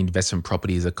refinancing an investment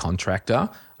property as a contractor,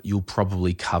 you'll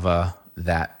probably cover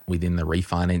that within the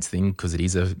refinance thing because it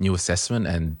is a new assessment,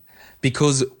 and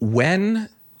because when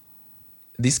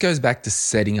this goes back to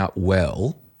setting up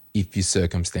well if your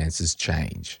circumstances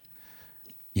change.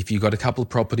 If you've got a couple of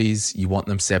properties, you want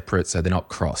them separate so they're not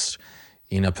crossed.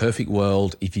 In a perfect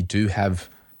world, if you're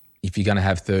going to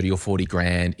have 30 or 40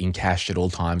 grand in cash at all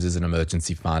times as an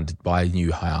emergency fund, buy a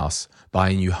new house, buy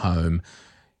a new home,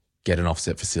 get an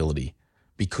offset facility,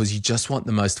 because you just want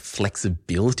the most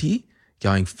flexibility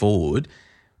going forward,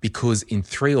 because in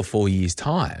 3 or 4 years'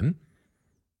 time,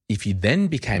 if you then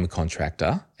became a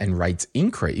contractor and rates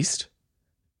increased,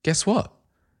 guess what?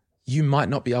 You might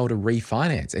not be able to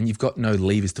refinance and you've got no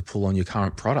levers to pull on your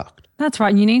current product. That's right.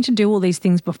 And you need to do all these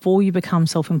things before you become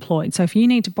self-employed. So if you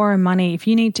need to borrow money, if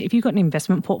you've got an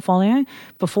investment portfolio,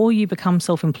 before you become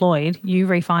self-employed, you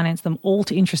refinance them all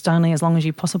to interest only as long as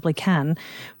you possibly can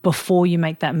before you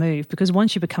make that move. Because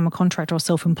once you become a contractor or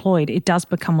self-employed, it does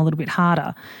become a little bit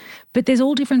harder. But there's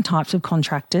all different types of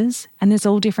contractors and there's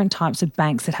all different types of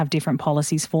banks that have different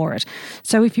policies for it.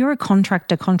 So if you're a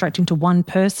contractor contracting to one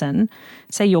person,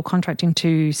 say you're contracting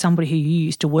to somebody who you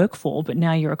used to work for, but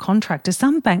now you're a contractor,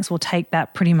 some banks will take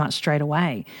that pretty much straight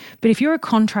away. But if you're a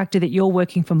contractor that you're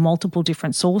working for multiple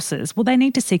different sources, well, they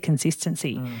need to see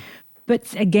consistency.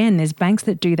 But again, there's banks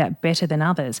that do that better than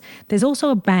others. There's also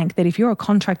a bank that if you're a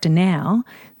contractor now,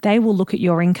 they will look at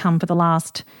your income for the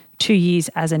last 2 years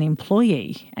as an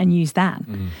employee and use that.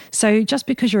 So just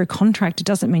because you're a contractor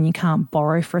doesn't mean you can't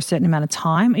borrow for a certain amount of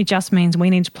time. It just means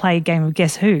we need to play a game of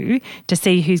guess who to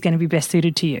see who's going to be best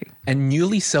suited to you. And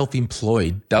newly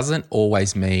self-employed doesn't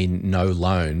always mean no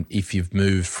loan. If you've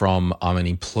moved from I'm an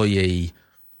employee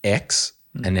X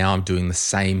and now I'm doing the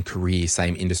same career,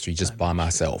 same industry just by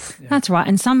myself. Yeah. That's right.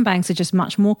 And some banks are just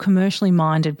much more commercially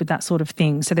minded with that sort of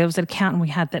thing. So there was an accountant we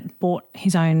had that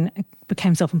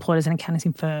became self-employed as an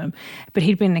accounting firm, but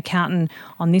he'd been an accountant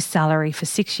on this salary for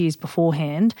 6 years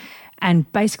beforehand.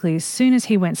 And basically, as soon as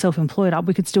he went self-employed up,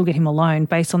 we could still get him a loan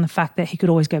based on the fact that he could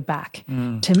always go back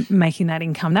to making that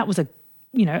income. That was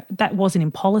that wasn't in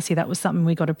policy. That was something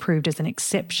we got approved as an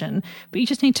exception. But you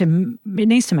just it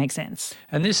needs to make sense.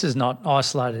 And this is not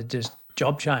isolated just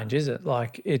job change, is it?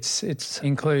 Like it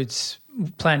includes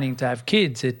planning to have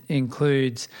kids. It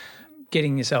includes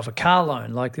getting yourself a car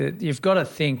loan. Like you've got to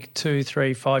think 2,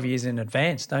 3, 5 years in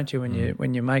advance, don't you,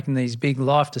 when you're making these big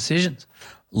life decisions?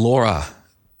 Laura,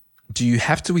 do you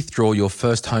have to withdraw your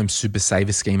first home super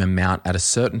saver scheme amount at a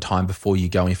certain time before you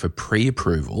go in for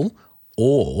pre-approval,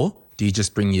 or do you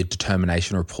just bring your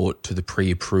determination report to the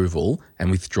pre-approval and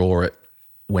withdraw it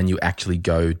when you actually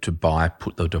go to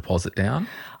put the deposit down?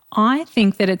 I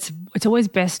think that it's always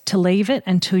best to leave it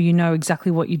until you know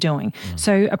exactly what you're doing.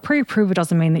 So a pre-approval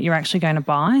doesn't mean that you're actually going to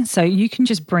buy. So you can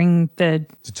just bring the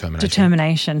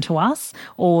determination to us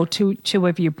or to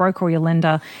whoever your broker or your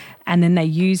lender, and then they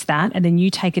use that and then you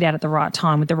take it out at the right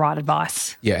time with the right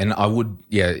advice. Yeah, and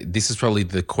this is probably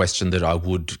the question that I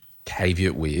would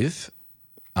caveat with.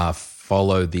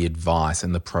 Follow the advice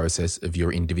and the process of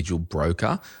your individual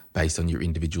broker based on your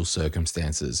individual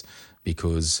circumstances,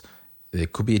 because there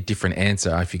could be a different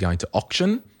answer if you're going to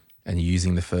auction and you're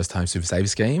using the first home super saver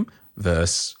scheme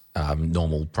versus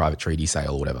normal private treaty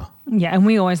sale or whatever. Yeah, and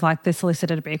we always like the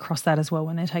solicitor to be across that as well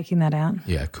when they're taking that out.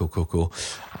 Yeah, cool.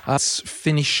 Let's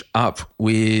finish up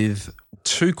with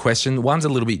 2 questions. One's a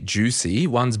little bit juicy,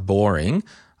 one's boring.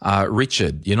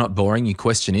 Richard, you're not boring. Your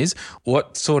question is,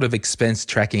 what sort of expense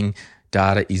tracking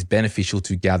data is beneficial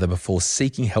to gather before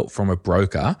seeking help from a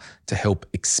broker to help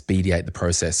expedite the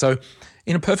process? So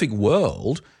in a perfect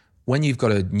world, when you've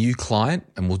got a new client,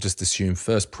 and we'll just assume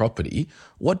first property,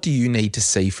 what do you need to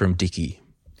see from Dickie?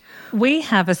 We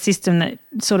have a system that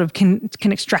sort of can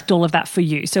extract all of that for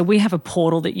you. So we have a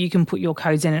portal that you can put your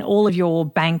codes in, and all of your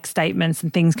bank statements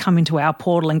and things come into our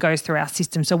portal and goes through our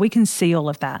system. So we can see all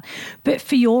of that. But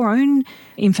for your own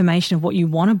information of what you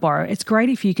want to borrow, it's great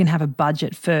if you can have a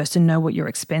budget first and know what your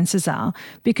expenses are,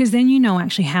 because then you know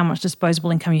actually how much disposable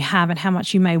income you have and how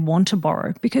much you may want to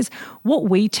borrow. Because what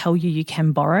we tell you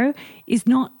can borrow is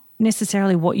not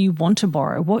necessarily what you want to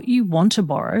borrow. What you want to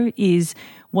borrow is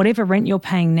whatever rent you're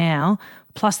paying now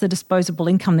plus the disposable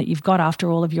income that you've got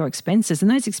after all of your expenses. And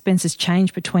those expenses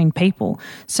change between people.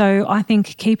 So I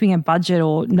think keeping a budget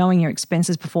or knowing your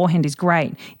expenses beforehand is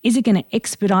great. Is it going to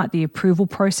expedite the approval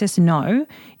process? No.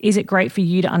 Is it great for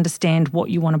you to understand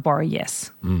what you want to borrow? Yes.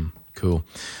 Cool.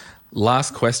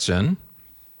 Last question,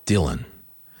 Dylan.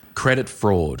 Credit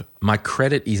fraud. My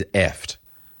credit is effed.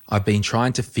 I've been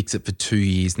trying to fix it for 2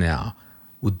 years now.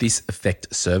 Would this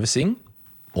affect servicing?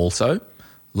 Also,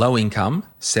 low income,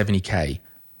 70K.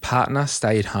 Partner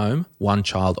stay at home, 1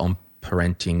 child on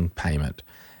parenting payment.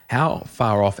 how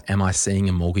far off am I seeing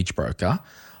a mortgage broker?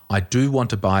 I do want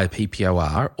to buy a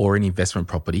PPOR or an investment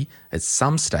property at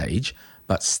some stage,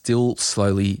 but still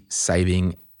slowly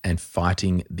saving and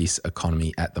fighting this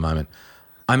economy at the moment.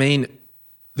 I mean,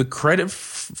 the credit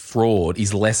fraud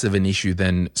is less of an issue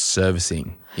than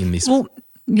servicing in this. Well,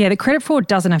 yeah, the credit fraud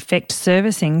doesn't affect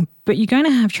servicing, but you're going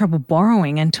to have trouble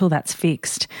borrowing until that's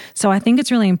fixed. So I think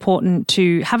it's really important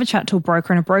to have a chat to a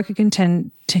broker, and a broker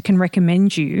can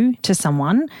recommend you to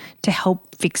someone to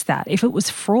help fix that. If it was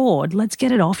fraud, let's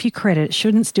get it off your credit. It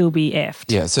shouldn't still be effed.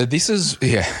 Yeah, so this is,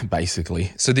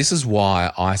 basically. So this is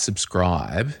why I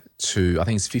subscribe to, I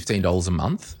think it's $15 a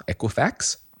month,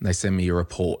 Equifax. They send me a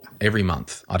report every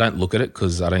month. I don't look at it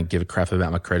because I don't give a crap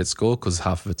about my credit score because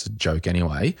half of it's a joke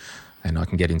anyway. And I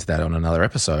can get into that on another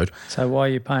episode. So why are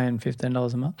you paying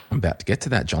 $15 a month? I'm about to get to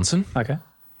that, Johnson. Okay.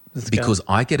 Because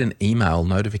I get an email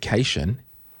notification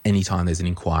anytime there's an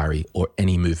inquiry or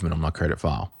any movement on my credit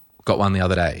file. Got one the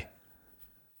other day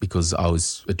because I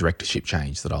was a directorship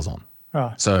change that I was on.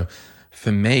 Right. So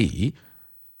for me,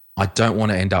 I don't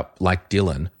want to end up like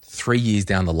Dylan 3 years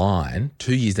down the line,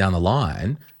 2 years down the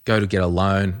line, go to get a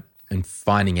loan and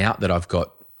finding out that I've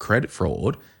got credit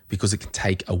fraud because it can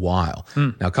take a while.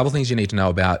 Now, a couple of things you need to know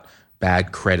about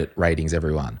bad credit ratings,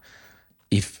 everyone.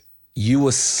 If you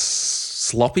were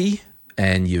sloppy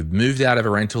and you moved out of a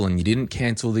rental and you didn't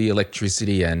cancel the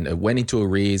electricity and it went into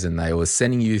arrears and they were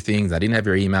sending you things, they didn't have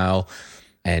your email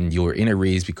and you were in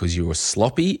arrears because you were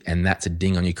sloppy and that's a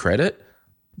ding on your credit.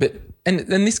 But and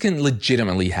this can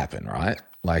legitimately happen, right?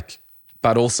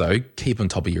 But also keep on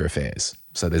top of your affairs.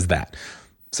 So there's that.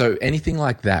 So anything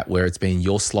like that where it's been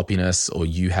your sloppiness or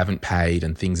you haven't paid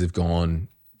and things have gone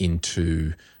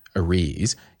into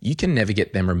arrears, you can never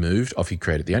get them removed off your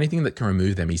credit. The only thing that can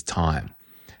remove them is time.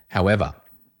 However,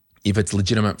 if it's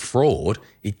legitimate fraud,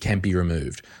 it can be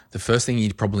removed. The first thing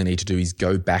you probably need to do is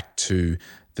go back to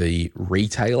the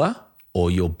retailer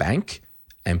or your bank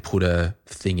and put a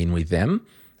thing in with them,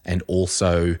 and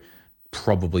also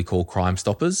probably call Crime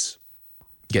Stoppers.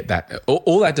 Get that.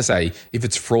 All that to say, if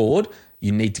it's fraud,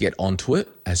 you need to get onto it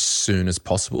as soon as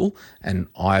possible. And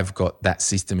I've got that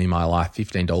system in my life,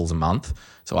 $15 a month.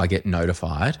 So I get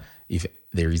notified if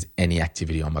there is any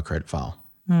activity on my credit file.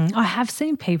 I have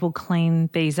seen people clean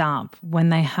these up when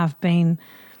they have been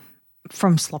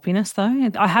from sloppiness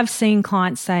though. I have seen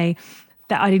clients say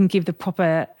that I didn't give the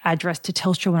proper address to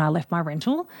Telstra when I left my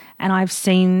rental. And I've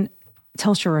seen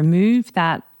Telstra remove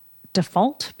that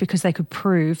default because they could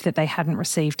prove that they hadn't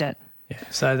received it. Yeah.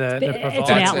 So the it's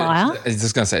an outlier. I was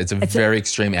just going to say it's a very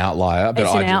extreme outlier, but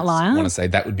I just want to say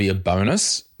that would be a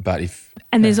bonus. But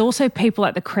there's also people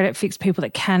like the credit fix people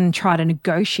that can try to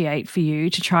negotiate for you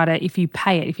to try to, if you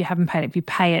pay it, if you haven't paid it, if you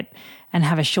pay it and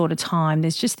have a shorter time,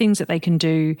 there's just things that they can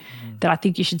do that I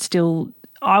think you should still.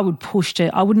 I would push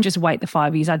to. I wouldn't just wait the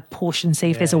 5 years. I'd push and see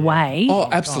if there's a way. Oh,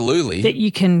 absolutely. That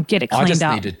you can get it cleaned up. I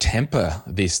just need to temper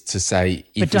this to say,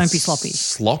 if but don't it's be sloppy.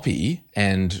 Sloppy,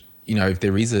 and if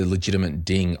there is a legitimate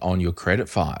ding on your credit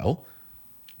file,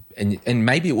 and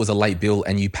maybe it was a late bill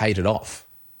and you paid it off,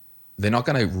 they're not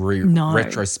going to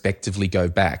retrospectively go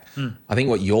back. I think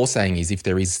what you're saying is if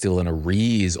there is still an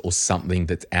arrears or something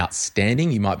that's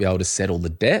outstanding, you might be able to settle the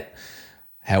debt.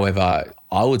 However,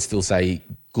 I would still say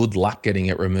good luck getting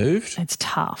it removed. It's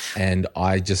tough. And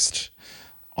I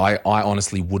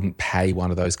honestly wouldn't pay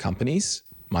one of those companies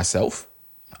myself.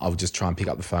 I would just try and pick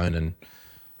up the phone and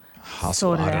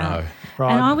hustle. I don't know.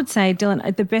 Right. And I would say,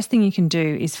 Dylan, the best thing you can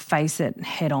do is face it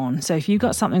head on. So if you've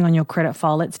got something on your credit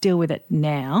file, let's deal with it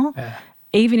now. Yeah.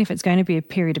 Even if it's going to be a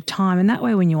period of time. And that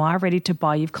way when you are ready to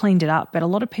buy, you've cleaned it up. But a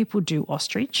lot of people do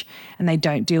ostrich and they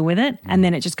don't deal with it. And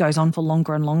then it just goes on for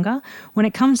longer and longer. When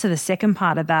it comes to the second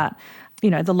part of that,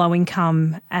 the low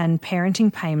income and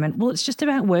parenting payment, well, it's just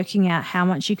about working out how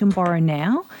much you can borrow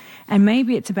now. And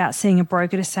maybe it's about seeing a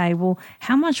broker to say, well,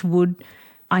 how much would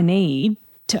I need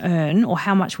to earn, or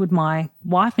how much would my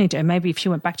wife need to earn? Maybe if she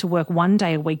went back to work 1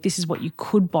 day a week, this is what you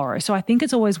could borrow. So I think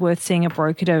it's always worth seeing a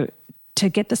broker to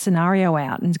get the scenario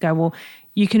out and to go, well,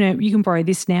 you can borrow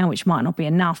this now, which might not be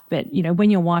enough, but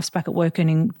when your wife's back at work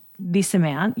earning this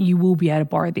amount, you will be able to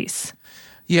borrow this.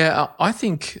 Yeah, I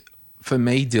think for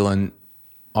me, Dylan,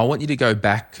 I want you to go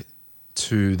back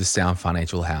to the sound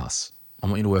financial house. I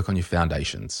want you to work on your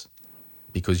foundations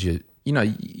because you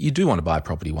do want to buy a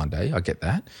property one day. I get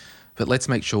that. But let's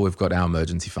make sure we've got our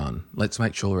emergency fund. Let's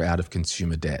make sure we're out of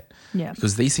consumer debt. Yeah.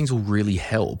 Because these things will really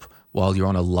help while you're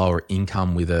on a lower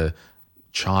income with a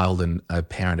child and a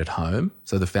parent at home.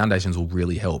 So the foundations will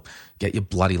really help. Get your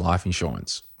bloody life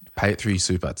insurance. Pay it through your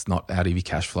super. It's not out of your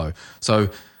cash flow. So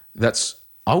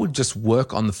I would just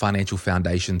work on the financial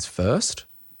foundations first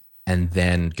and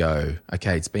then go,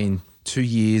 okay, it's been 2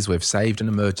 years, we've saved an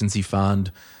emergency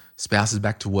fund, spouse is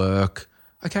back to work.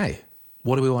 Okay,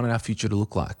 what do we want our future to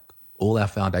look like? All our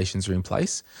foundations are in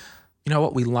place. You know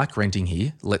what? We like renting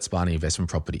here. Let's buy an investment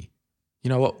property. You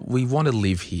know what? We want to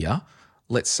live here.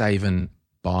 Let's save and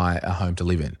buy a home to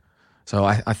live in. So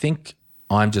I think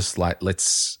I'm just like,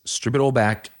 let's strip it all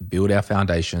back, build our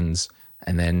foundations,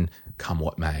 and then come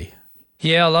what may.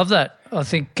 Yeah, I love that. I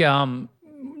think,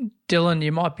 Dylan,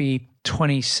 you might be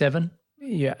 27.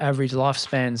 Your average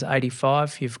lifespan's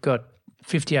 85. You've got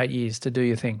 58 years to do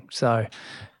your thing. So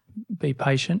be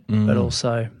patient, but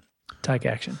also take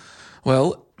action.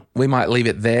 Well, we might leave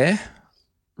it there.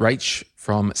 Rach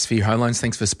from Sphere Home Loans,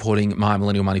 thanks for supporting My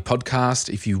Millennial Money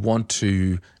podcast. If you want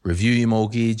to review your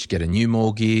mortgage, get a new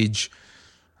mortgage,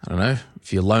 I don't know,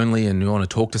 if you're lonely and you want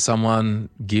to talk to someone,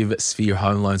 give Sphere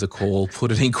Home Loans a call,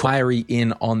 put an inquiry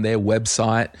in on their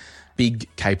website.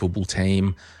 Big, capable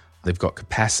team. They've got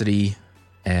capacity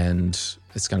and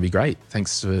it's going to be great.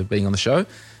 Thanks for being on the show.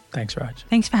 Thanks, Raj.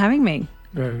 Thanks for having me.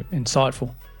 Very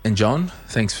insightful. And John,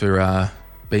 thanks for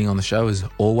being on the show as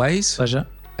always. Pleasure.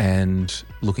 And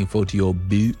looking forward to your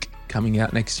book coming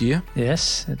out next year.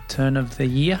 Yes, a turn of the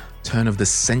year. Turn of the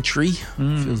century.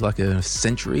 Feels like a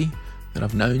century that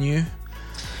I've known you.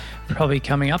 Probably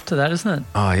coming up to that, isn't it?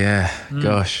 Oh, yeah.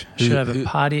 Gosh. Should have a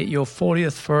party at your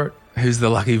 40th for it. Who's the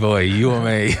lucky boy, you or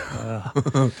me?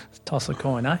 Toss a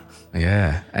coin, eh?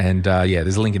 Yeah. And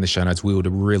there's a link in the show notes. We would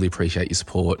really appreciate your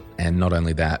support. And not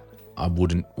only that, I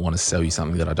wouldn't want to sell you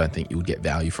something that I don't think you would get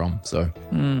value from. So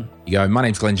you go. My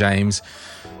name's Glenn James.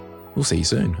 We'll see you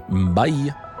soon.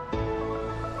 Bye.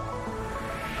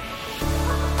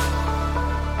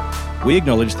 We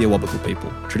acknowledge the Awabakal people,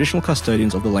 traditional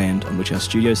custodians of the land on which our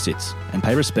studio sits, and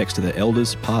pay respects to their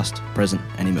elders, past, present,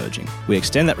 and emerging. We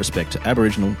extend that respect to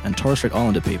Aboriginal and Torres Strait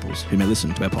Islander peoples who may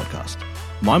listen to our podcast.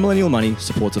 My Millennial Money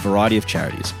supports a variety of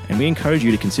charities, and we encourage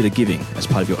you to consider giving as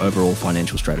part of your overall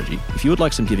financial strategy. If you would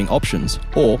like some giving options,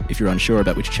 or if you're unsure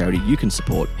about which charity you can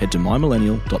support, head to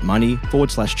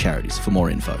mymillennial.money/charities for more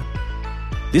info.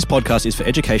 This podcast is for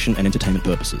education and entertainment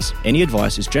purposes. Any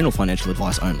advice is general financial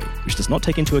advice only, which does not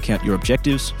take into account your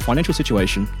objectives, financial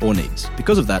situation, or needs.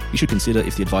 Because of that, you should consider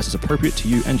if the advice is appropriate to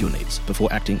you and your needs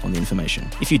before acting on the information.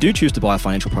 If you do choose to buy a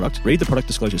financial product, read the product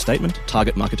disclosure statement,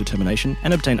 target market determination,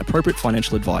 and obtain appropriate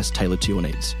financial advice tailored to your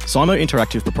needs. Simo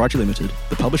Interactive Proprietary Limited,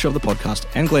 the publisher of the podcast,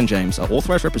 and Glenn James are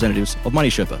authorised representatives of Money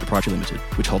Sherpa Proprietary Limited,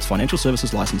 which holds financial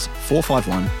services license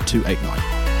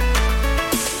 451289.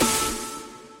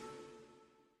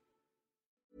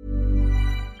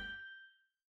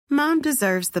 Mom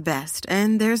deserves the best,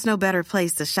 and there's no better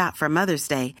place to shop for Mother's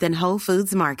Day than Whole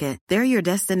Foods Market. They're your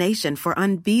destination for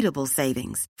unbeatable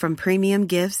savings, from premium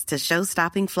gifts to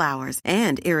show-stopping flowers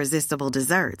and irresistible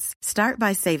desserts. Start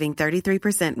by saving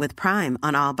 33% with Prime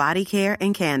on all body care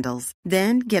and candles.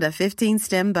 Then get a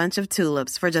 15-stem bunch of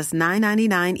tulips for just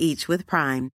 $9.99 each with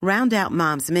Prime. Round out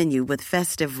Mom's menu with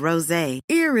festive rosé,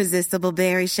 irresistible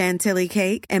berry chantilly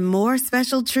cake, and more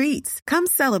special treats. Come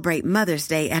celebrate Mother's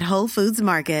Day at Whole Foods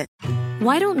Market.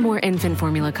 Why don't more infant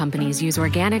formula companies use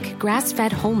organic,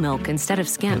 grass-fed whole milk instead of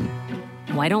skim?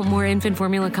 Why don't more infant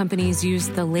formula companies use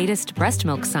the latest breast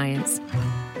milk science?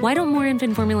 Why don't more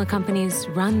infant formula companies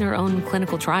run their own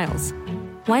clinical trials?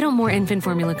 Why don't more infant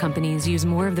formula companies use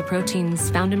more of the proteins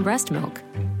found in breast milk?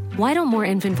 Why don't more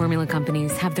infant formula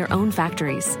companies have their own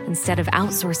factories instead of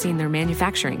outsourcing their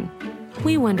manufacturing?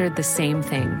 We wondered the same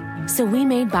thing. So we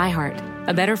made ByHeart,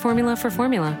 a better formula for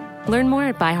formula. Learn more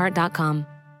at byheart.com.